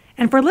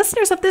 And for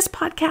listeners of this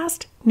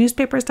podcast,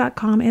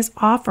 newspapers.com is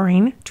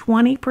offering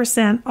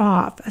 20%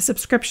 off a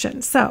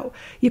subscription, so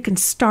you can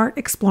start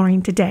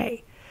exploring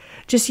today.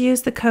 Just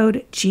use the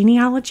code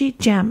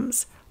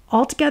GenealogyGems,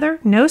 altogether,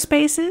 no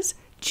spaces,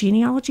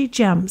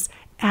 GenealogyGems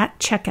at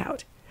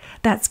checkout.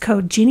 That's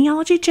code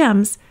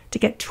GenealogyGems to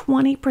get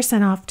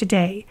 20% off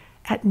today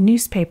at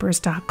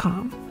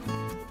newspapers.com.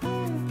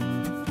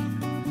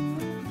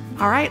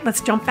 All right, let's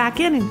jump back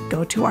in and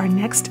go to our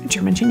next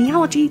German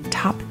genealogy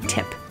top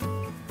tip.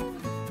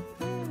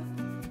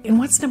 And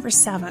what's number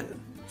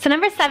 7? So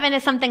number 7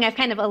 is something I've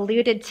kind of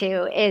alluded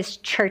to, is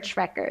church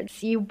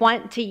records. You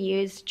want to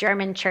use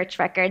German church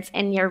records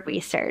in your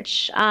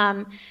research.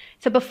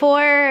 So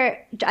before,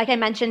 like I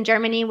mentioned,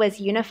 Germany was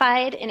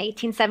unified in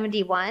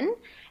 1871.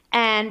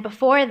 And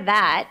before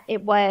that,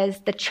 it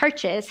was the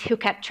churches who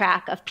kept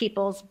track of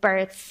people's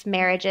births,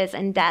 marriages,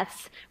 and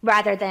deaths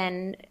rather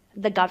than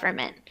the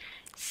government.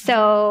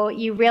 So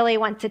you really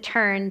want to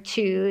turn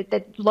to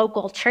the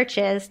local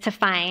churches to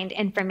find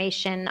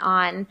information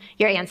on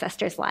your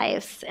ancestors'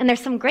 lives. And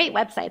there's some great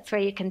websites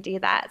where you can do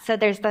that. So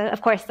there's,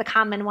 of course, the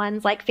common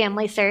ones like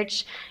Family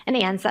Search and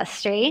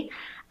Ancestry.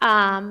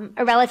 A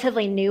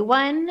relatively new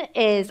one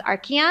is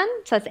Archeon.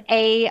 So it's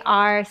ARCHION.de.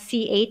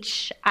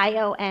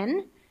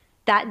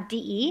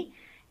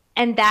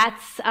 And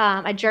that's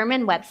a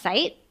German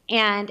website.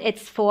 and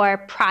it's for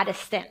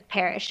Protestant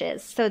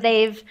parishes. So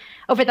they've,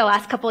 over the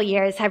last couple of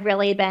years, have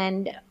really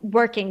been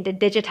working to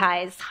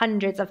digitize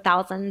hundreds of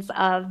thousands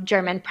of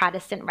German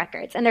Protestant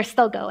records, and they're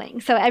still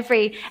going. So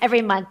every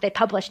month they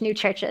publish new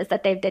churches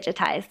that they've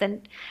digitized,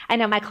 and I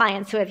know my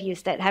clients who have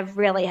used it have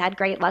really had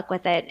great luck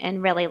with it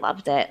and really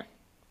loved it.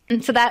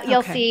 And so that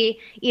you'll see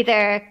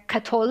either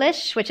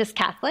katholisch, which is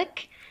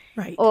Catholic,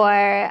 right,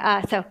 or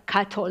so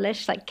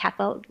katholisch, like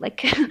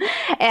Catholic,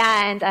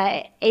 and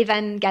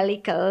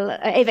evangelisch,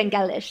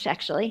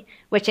 actually,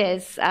 which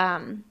is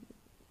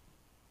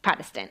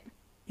Protestant.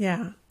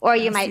 Yeah. Or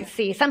you might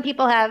see some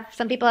people have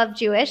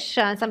Jewish,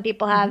 some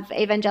people have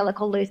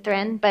evangelical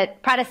Lutheran,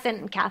 but Protestant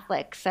and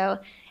Catholic. So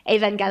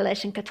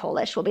evangelisch and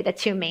katholisch will be the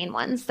two main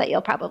ones that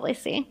you'll probably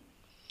see.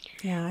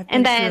 Yeah, I've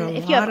been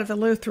through a lot of the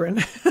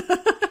Lutheran.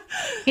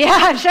 Yeah,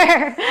 I'm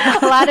sure.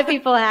 A lot of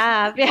people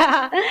have.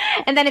 Yeah.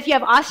 And then if you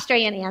have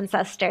Austrian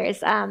ancestors,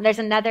 there's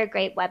another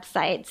great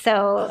website.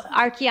 So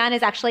Archeon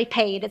is actually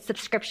paid. It's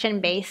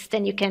subscription-based,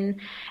 and you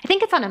can, I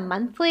think it's on a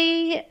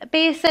monthly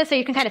basis, so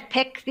you can kind of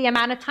pick the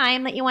amount of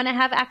time that you want to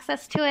have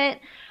access to it.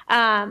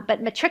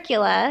 But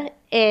Matricula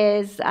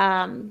is,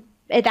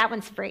 that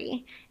one's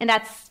free, and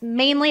that's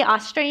mainly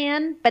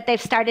Austrian, but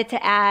they've started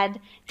to add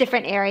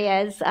different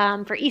areas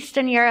for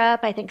Eastern Europe,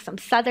 I think some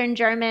Southern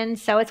German,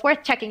 so it's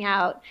worth checking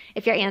out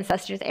if your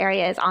ancestors'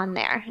 area is on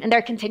there, and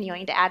they're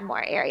continuing to add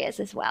more areas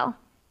as well.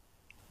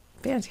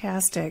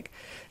 Fantastic.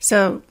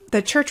 So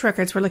the church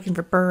records, we're looking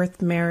for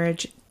birth,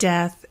 marriage,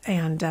 death,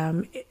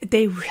 and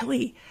they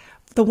really,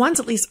 the ones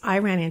at least I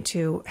ran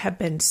into have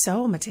been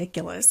so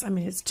meticulous. I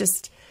mean, it's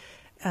just...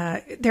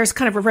 there's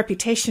kind of a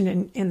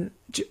reputation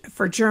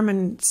for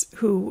Germans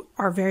who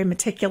are very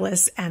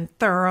meticulous and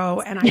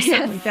thorough, and I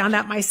certainly found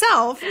that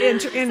myself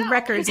in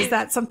records. Is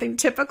that something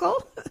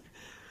typical?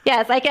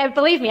 Yes,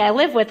 believe me, I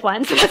live with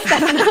one, so that's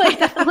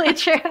definitely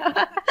true.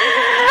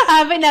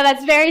 But no,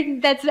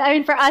 I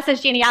mean, for us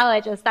as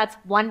genealogists, that's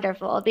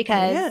wonderful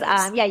because,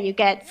 you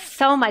get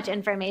so much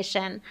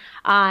information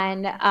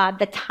on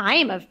the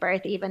time of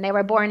birth even. They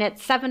were born at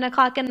 7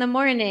 o'clock in the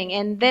morning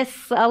in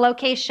this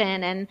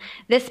location, and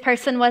this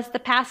person was the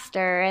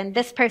pastor, and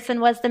this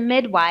person was the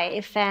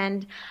midwife,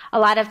 and a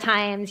lot of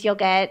times you'll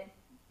get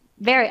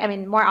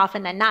more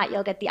often than not,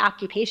 you'll get the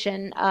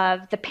occupation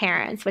of the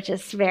parents, which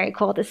is very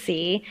cool to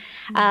see.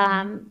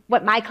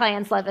 What my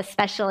clients love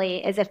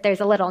especially is if there's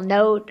a little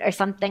note or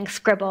something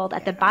scribbled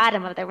at the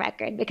bottom of the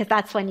record, because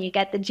that's when you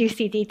get the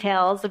juicy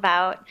details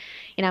about,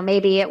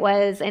 maybe it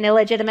was an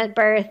illegitimate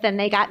birth and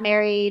they got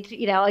married,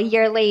 a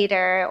year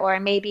later,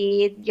 or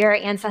maybe your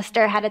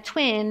ancestor had a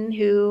twin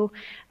who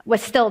was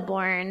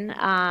stillborn.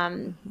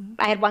 I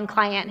had one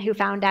client who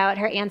found out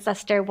her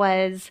ancestor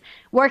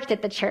worked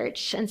at the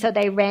church, and so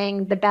they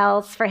rang the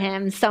bells for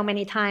him so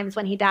many times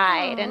when he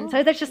died. And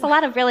so there's just a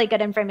lot of really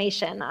good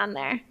information on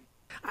there.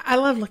 I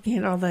love looking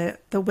at all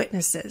the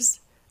witnesses.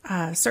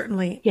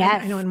 Certainly,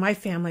 yes. I know in my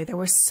family there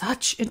was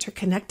such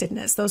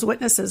interconnectedness. Those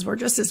witnesses were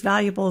just as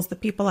valuable as the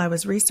people I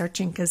was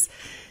researching because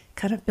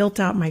kind of built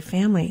out my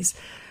families.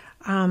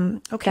 Okay,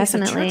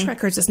 Definitely. So church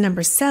records is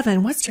number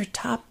 7. What's your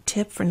top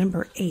tip for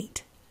number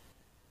 8?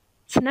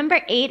 So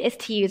number 8 is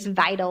to use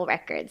vital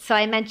records. So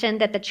I mentioned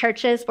that the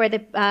churches were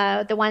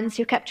the ones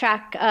who kept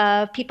track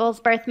of people's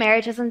birth,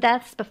 marriages, and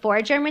deaths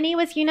before Germany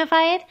was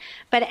unified.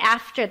 But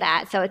after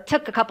that, so it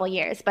took a couple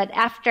years, but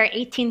after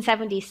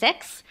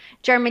 1876,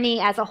 Germany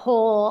as a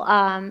whole,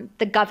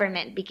 the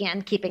government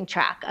began keeping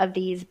track of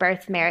these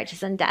births,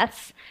 marriages, and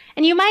deaths.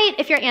 And you might,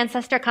 if your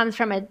ancestor comes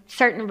from a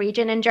certain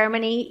region in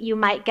Germany, you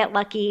might get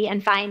lucky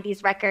and find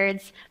these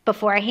records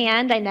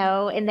beforehand. I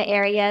know in the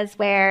areas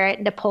where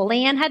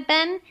Napoleon had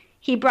been,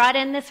 he brought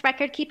in this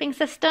record-keeping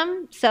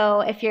system. So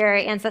if your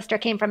ancestor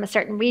came from a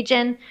certain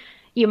region,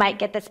 you might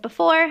get this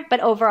before. But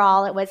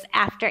overall, it was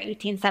after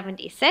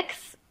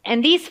 1876.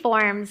 And these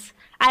forms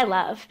I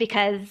love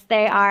because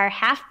they are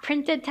half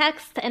printed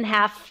text and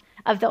half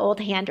of the old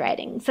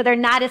handwriting. So they're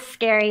not as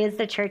scary as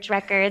the church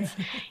records.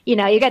 You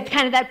get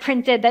kind of that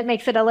printed that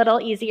makes it a little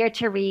easier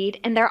to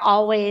read. And they're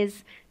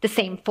always the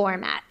same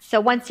format. So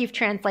once you've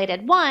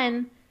translated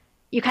one,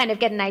 you kind of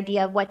get an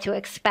idea of what to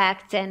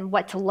expect and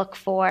what to look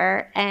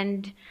for.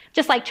 And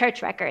just like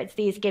church records,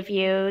 these give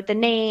you the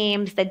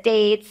names, the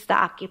dates, the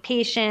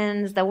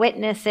occupations, the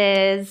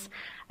witnesses,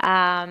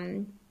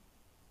 sometimes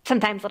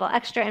little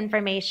extra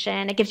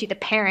information. It gives you the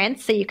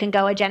parents, so you can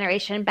go a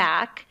generation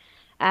back.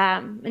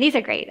 And these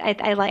are great.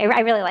 I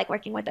really like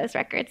working with those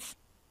records.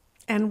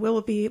 And will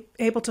we be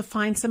able to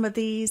find some of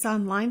these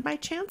online by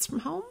chance from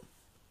home?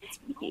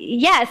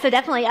 Yeah, so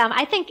definitely.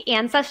 I think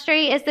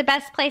Ancestry is the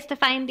best place to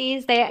find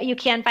these. You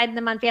can find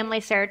them on Family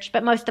Search,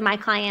 but most of my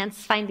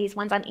clients find these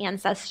ones on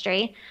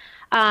Ancestry.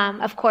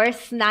 Of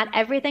course, not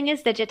everything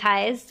is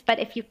digitized, but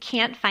if you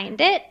can't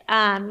find it,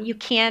 you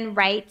can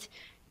write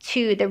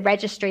to the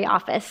registry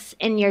office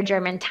in your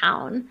German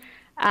town.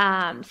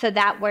 So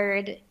that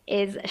word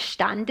is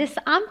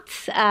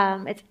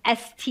Standesamt. It's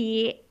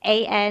S-T-A-N-D,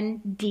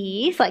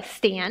 so like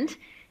stand,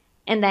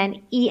 and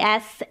then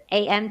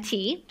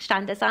E-S-A-M-T,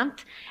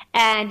 Standesamt.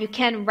 And you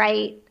can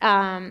write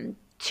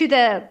to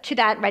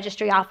that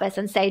registry office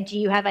and say, do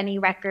you have any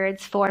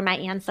records for my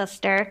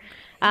ancestor?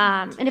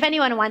 And if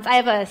anyone wants, I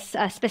have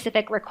a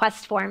specific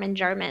request form in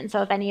German.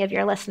 So if any of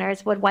your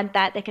listeners would want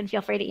that, they can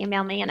feel free to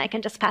email me and I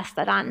can just pass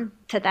that on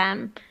to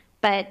them.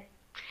 But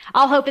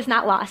all hope is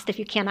not lost if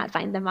you cannot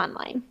find them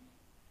online.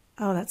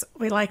 Oh,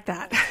 we like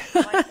that.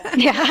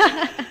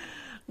 Yeah.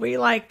 We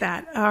like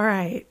that. All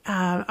right.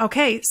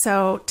 Okay.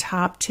 So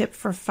top tip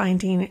for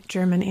finding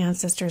German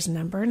ancestors,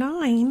 number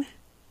 9.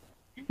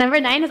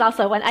 Number 9 is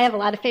also one. I have a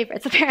lot of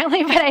favorites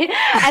apparently, but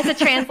as a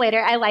translator,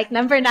 I like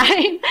number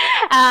 9.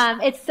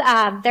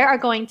 There are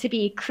going to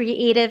be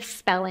creative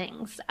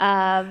spellings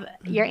of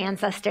your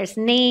ancestor's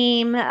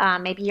name,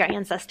 maybe your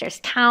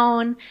ancestor's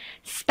town.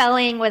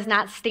 Spelling was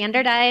not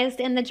standardized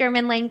in the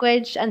German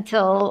language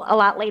until a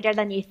lot later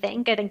than you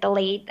think. I think the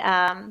late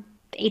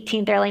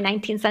 18th, early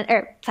 19th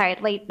century,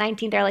 late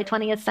 19th, early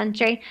 20th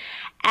century.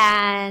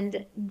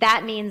 And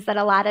that means that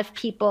a lot of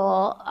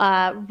people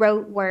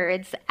wrote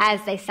words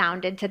as they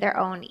sounded to their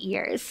own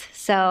ears.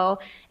 So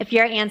if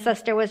your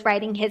ancestor was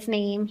writing his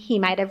name, he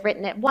might have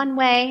written it one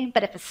way,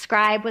 but if a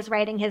scribe was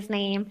writing his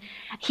name,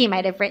 he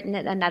might have written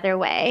it another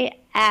way.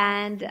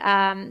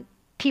 And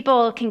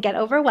people can get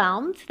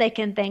overwhelmed. They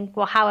can think,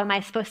 well, how am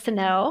I supposed to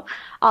know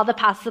all the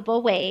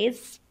possible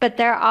ways? But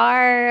there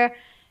are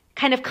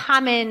kind of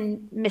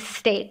common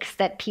mistakes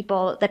that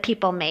people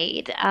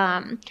made.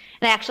 And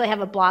I actually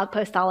have a blog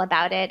post all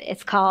about it.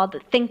 It's called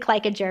Think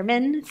Like a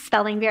German,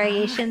 Spelling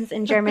Variations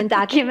in German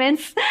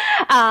Documents,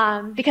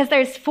 because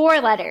there's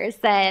 4 letters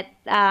that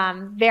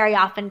very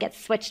often get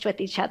switched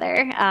with each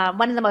other.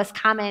 One of the most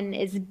common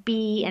is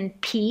B and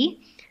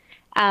P,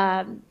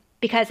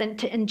 because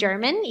in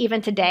German,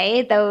 even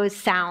today, those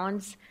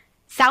sound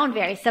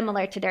very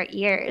similar to their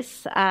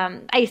ears.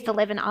 I used to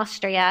live in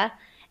Austria,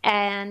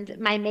 and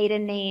my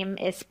maiden name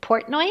is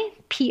Portnoy,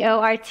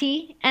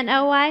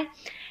 Portnoy.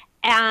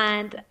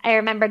 And I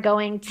remember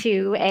going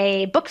to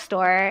a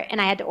bookstore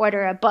and I had to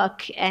order a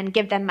book and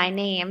give them my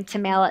name to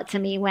mail it to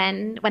me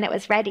when it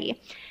was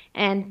ready.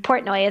 And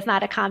Portnoy is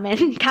not a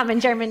common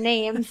German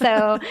name.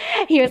 So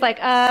he was like,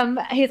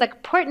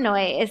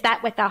 Portnoy, is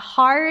that with a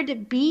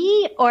hard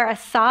B or a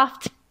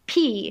soft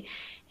P?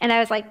 And I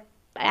was like,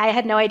 I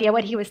had no idea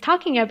what he was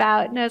talking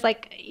about. And I was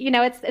like,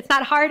 it's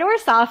not hard or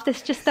soft.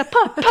 It's just a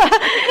pup. But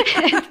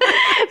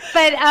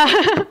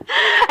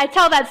I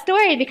tell that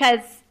story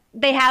because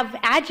they have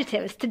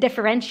adjectives to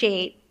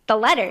differentiate the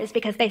letters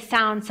because they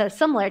sound so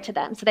similar to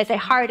them. So they say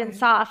hard and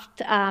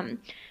soft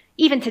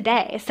even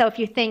today. So if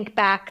you think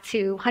back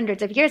to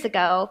hundreds of years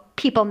ago,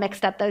 people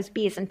mixed up those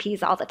B's and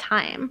P's all the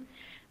time.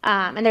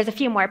 And there's a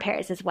few more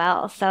pairs as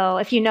well. So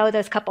if you know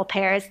those couple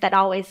pairs that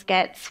always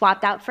get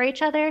swapped out for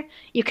each other,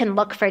 you can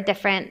look for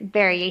different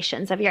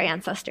variations of your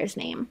ancestor's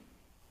name.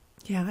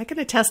 Yeah, I can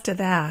attest to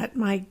that.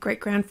 My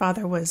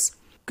great-grandfather was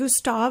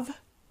Gustav.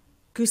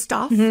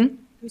 Gustave. Mm-hmm.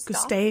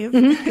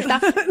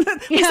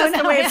 That's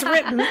the way it's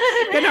written,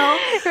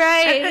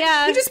 Right,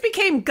 yeah. He just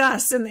became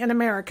Gus in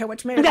America,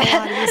 which made it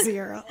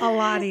a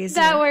lot easier.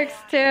 That works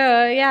too,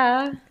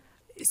 yeah.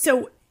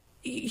 So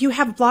you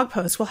have a blog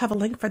post. We'll have a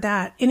link for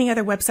that. Any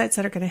other websites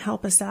that are going to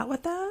help us out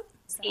with that?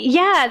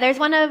 Yeah, there's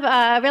one of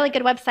a really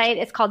good website.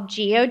 It's called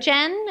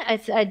GeoGen.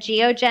 It's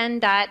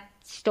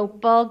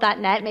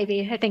geogen.stopel.net.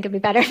 Maybe I think it'd be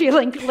better if we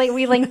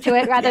link to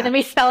it rather than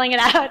me spelling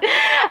it out.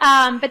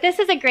 But this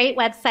is a great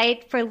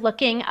website for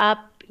looking up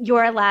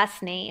your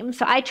last name.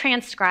 So I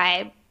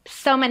transcribe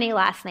so many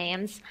last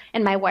names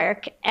in my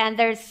work, and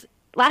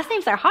last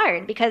names are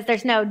hard because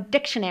there's no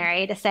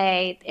dictionary to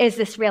say, is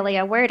this really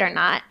a word or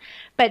not?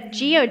 But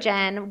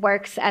GeoGen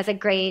works as a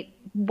great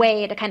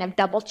way to kind of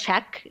double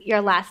check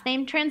your last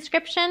name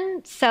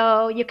transcription.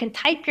 So you can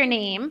type your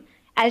name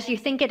as you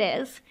think it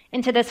is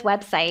into this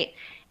website,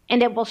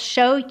 and it will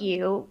show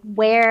you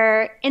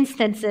where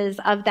instances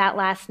of that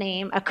last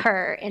name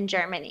occur in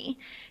Germany.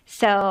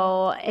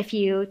 So if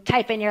you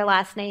type in your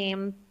last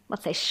name,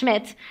 let's say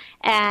Schmidt,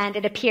 and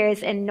it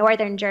appears in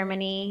northern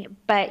Germany,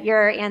 but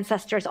your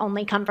ancestors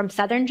only come from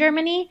southern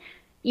Germany,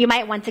 you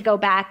might want to go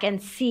back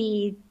and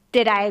see,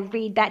 did I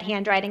read that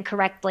handwriting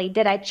correctly?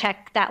 Did I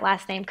check that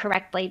last name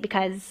correctly?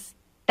 Because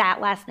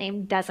that last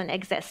name doesn't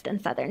exist in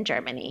southern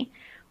Germany.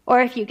 Or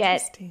if you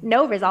get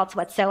no results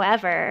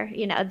whatsoever,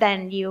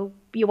 then you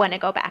want to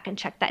go back and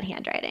check that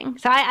handwriting.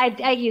 So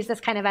I use this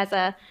kind of as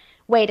a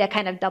way to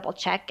kind of double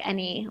check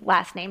any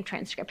last name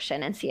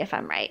transcription and see if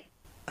I'm right.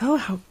 Oh,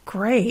 how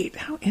great.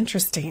 How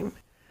interesting.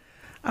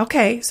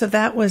 Okay, so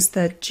that was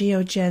the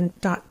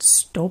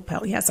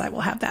geogen.stopel. Yes, I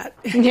will have that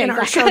in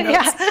our show notes.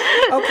 Yeah.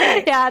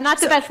 Okay. Yeah,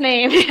 not the best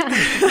name.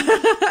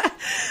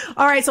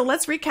 All right, so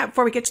let's recap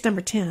before we get to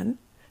number 10.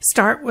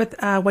 Start with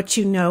what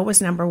you know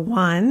was number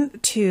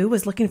 1. 2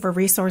 was looking for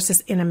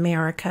resources in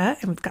America,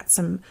 and we've got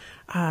some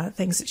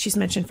things that she's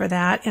mentioned for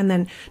that. And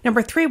then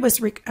number 3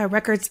 was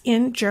records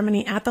in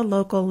Germany at the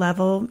local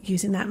level,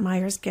 using that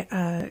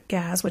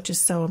Myers-Gaz, which is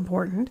so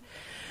important.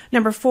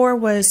 Number 4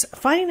 was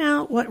finding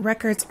out what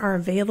records are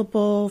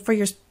available for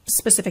your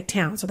specific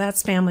town. So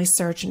that's Family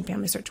Search and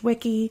Family Search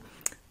Wiki.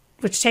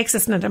 which takes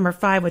us to number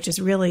 5, which is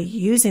really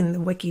using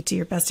the wiki to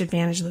your best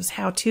advantage, those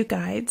how-to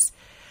guides.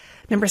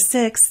 Number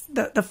 6,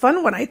 the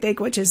fun one, I think,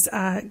 which is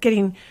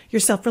getting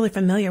yourself really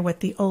familiar with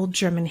the Old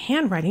German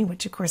Handwriting,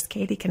 which, of course,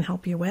 Katie can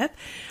help you with.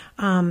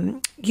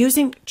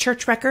 Using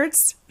church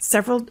records,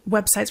 several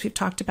websites we've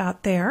talked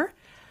about there.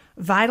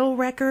 Vital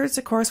records,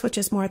 of course, which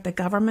is more at the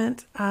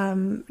government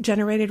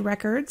generated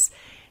records.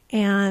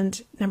 And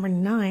number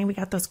 9, we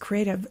got those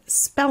creative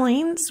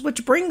spellings,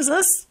 which brings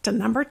us to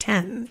number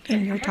 10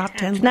 in your top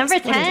 10 list. Number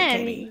What is it, 10.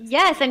 Katie?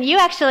 Yes, and you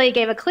actually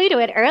gave a clue to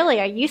it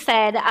earlier. You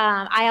said,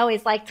 I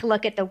always like to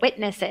look at the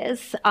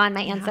witnesses on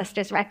my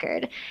ancestors'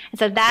 record. And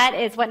so that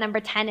is what number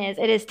 10 is.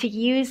 It is to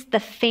use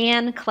the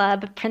fan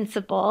club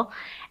principle.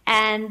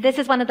 And this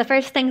is one of the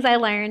first things I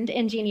learned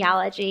in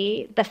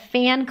genealogy. The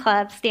fan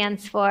club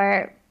stands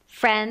for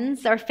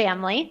friends or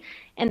family,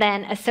 and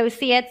then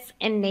associates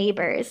and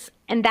neighbors.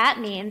 And that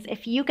means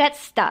if you get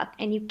stuck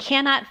and you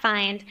cannot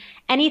find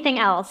anything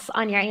else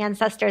on your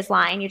ancestors'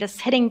 line, you're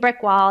just hitting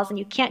brick walls and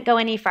you can't go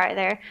any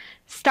farther,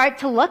 start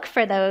to look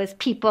for those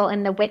people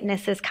in the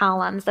witnesses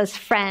columns, those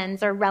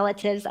friends or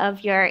relatives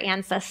of your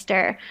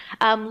ancestor.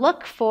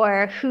 Look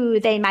for who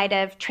they might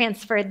have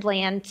transferred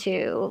land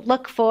to.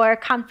 Look for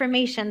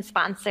confirmation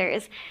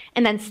sponsors,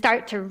 and then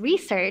start to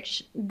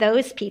research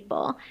those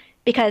people.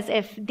 Because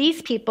if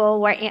these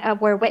people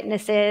were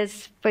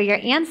witnesses for your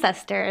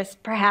ancestors,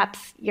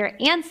 perhaps your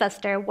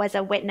ancestor was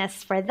a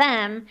witness for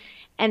them,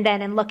 and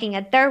then in looking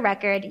at their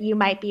record, you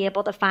might be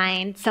able to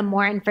find some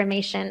more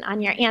information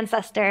on your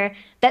ancestor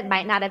that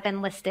might not have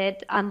been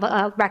listed on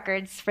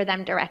records for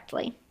them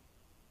directly.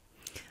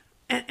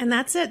 And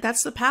that's it.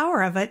 That's the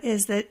power of it,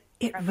 is that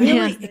it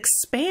really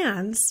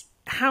expands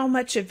how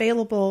much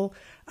available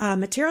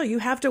material you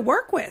have to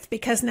work with,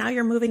 because now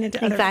you're moving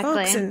into other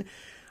folks. And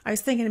I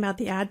was thinking about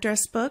the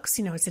address books.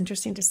 You know, it's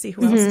interesting to see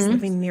who else is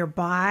living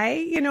nearby,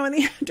 you know, in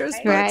the address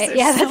books. Right. There's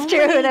Yeah, that's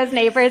true. Who those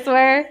neighbors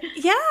were.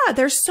 Yeah,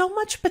 there's so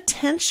much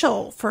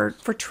potential for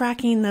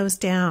tracking those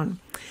down.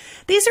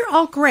 These are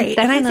all great.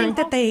 Definitely. And I think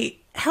that they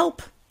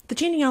help the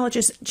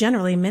genealogists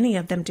generally, many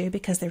of them do,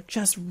 because they're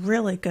just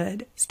really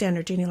good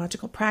standard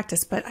genealogical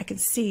practice. But I can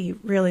see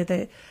really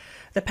the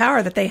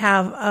power that they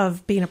have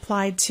of being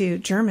applied to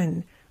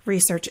German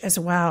research as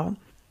well.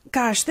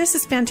 Gosh, this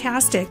is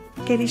fantastic.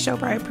 Katie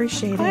Schober, I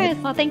appreciate it.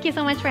 Well, thank you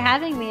so much for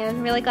having me.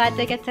 I'm really glad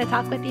to get to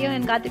talk with you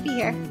and glad to be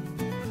here.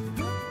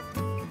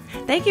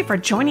 Thank you for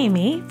joining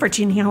me for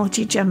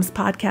Genealogy Gems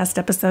podcast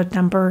episode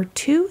number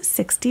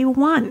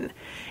 261.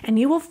 And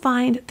you will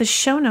find the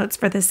show notes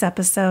for this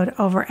episode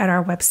over at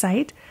our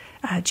website,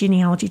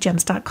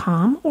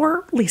 genealogygems.com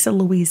or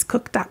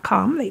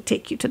lisalouisecooke.com. They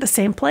take you to the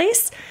same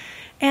place.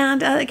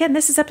 And again,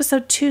 this is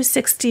episode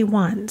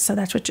 261. So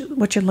that's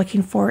what you're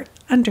looking for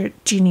under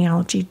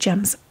Genealogy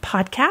Gems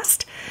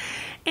podcast.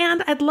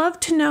 And I'd love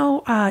to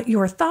know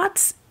your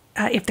thoughts.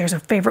 If there's a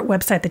favorite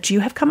website that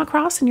you have come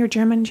across in your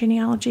German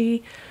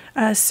genealogy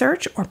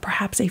search, or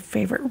perhaps a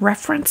favorite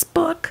reference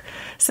book,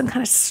 some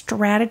kind of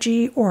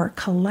strategy or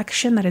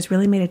collection that has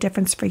really made a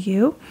difference for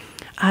you,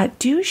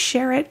 do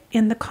share it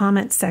in the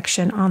comments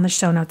section on the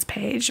show notes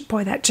page.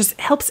 Boy, that just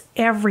helps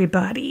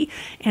everybody,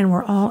 and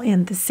we're all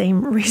in the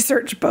same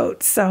research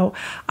boat. So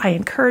I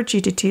encourage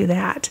you to do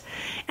that.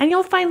 And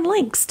you'll find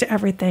links to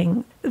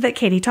everything that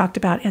Katie talked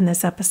about in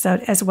this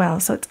episode as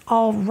well. So it's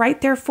all right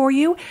there for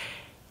you.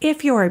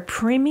 If you're a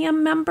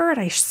premium member, and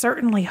I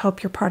certainly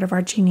hope you're part of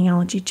our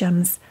Genealogy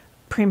Gems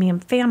premium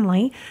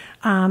family,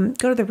 go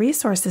to the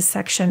resources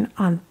section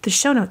on the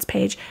show notes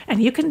page,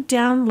 and you can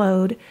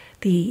download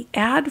the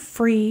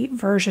ad-free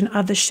version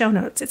of the show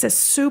notes. It's a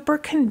super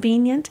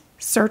convenient,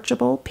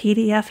 searchable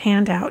PDF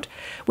handout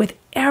with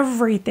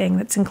everything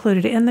that's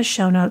included in the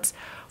show notes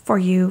for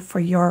you for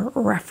your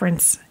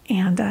reference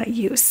and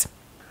use.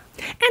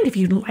 And if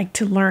you'd like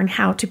to learn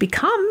how to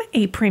become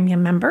a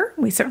premium member,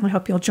 we certainly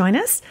hope you'll join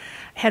us.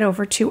 Head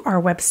over to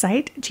our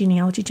website,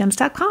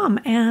 genealogygems.com,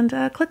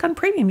 and click on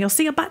premium. You'll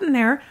see a button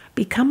there,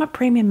 become a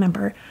premium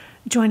member.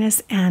 Join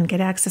us and get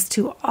access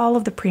to all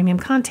of the premium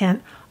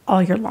content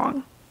all year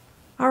long.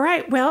 All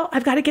right, well,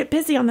 I've got to get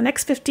busy on the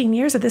next 15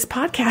 years of this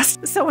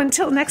podcast. So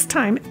until next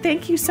time,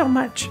 thank you so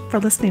much for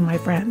listening, my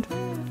friend.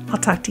 I'll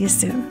talk to you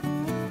soon.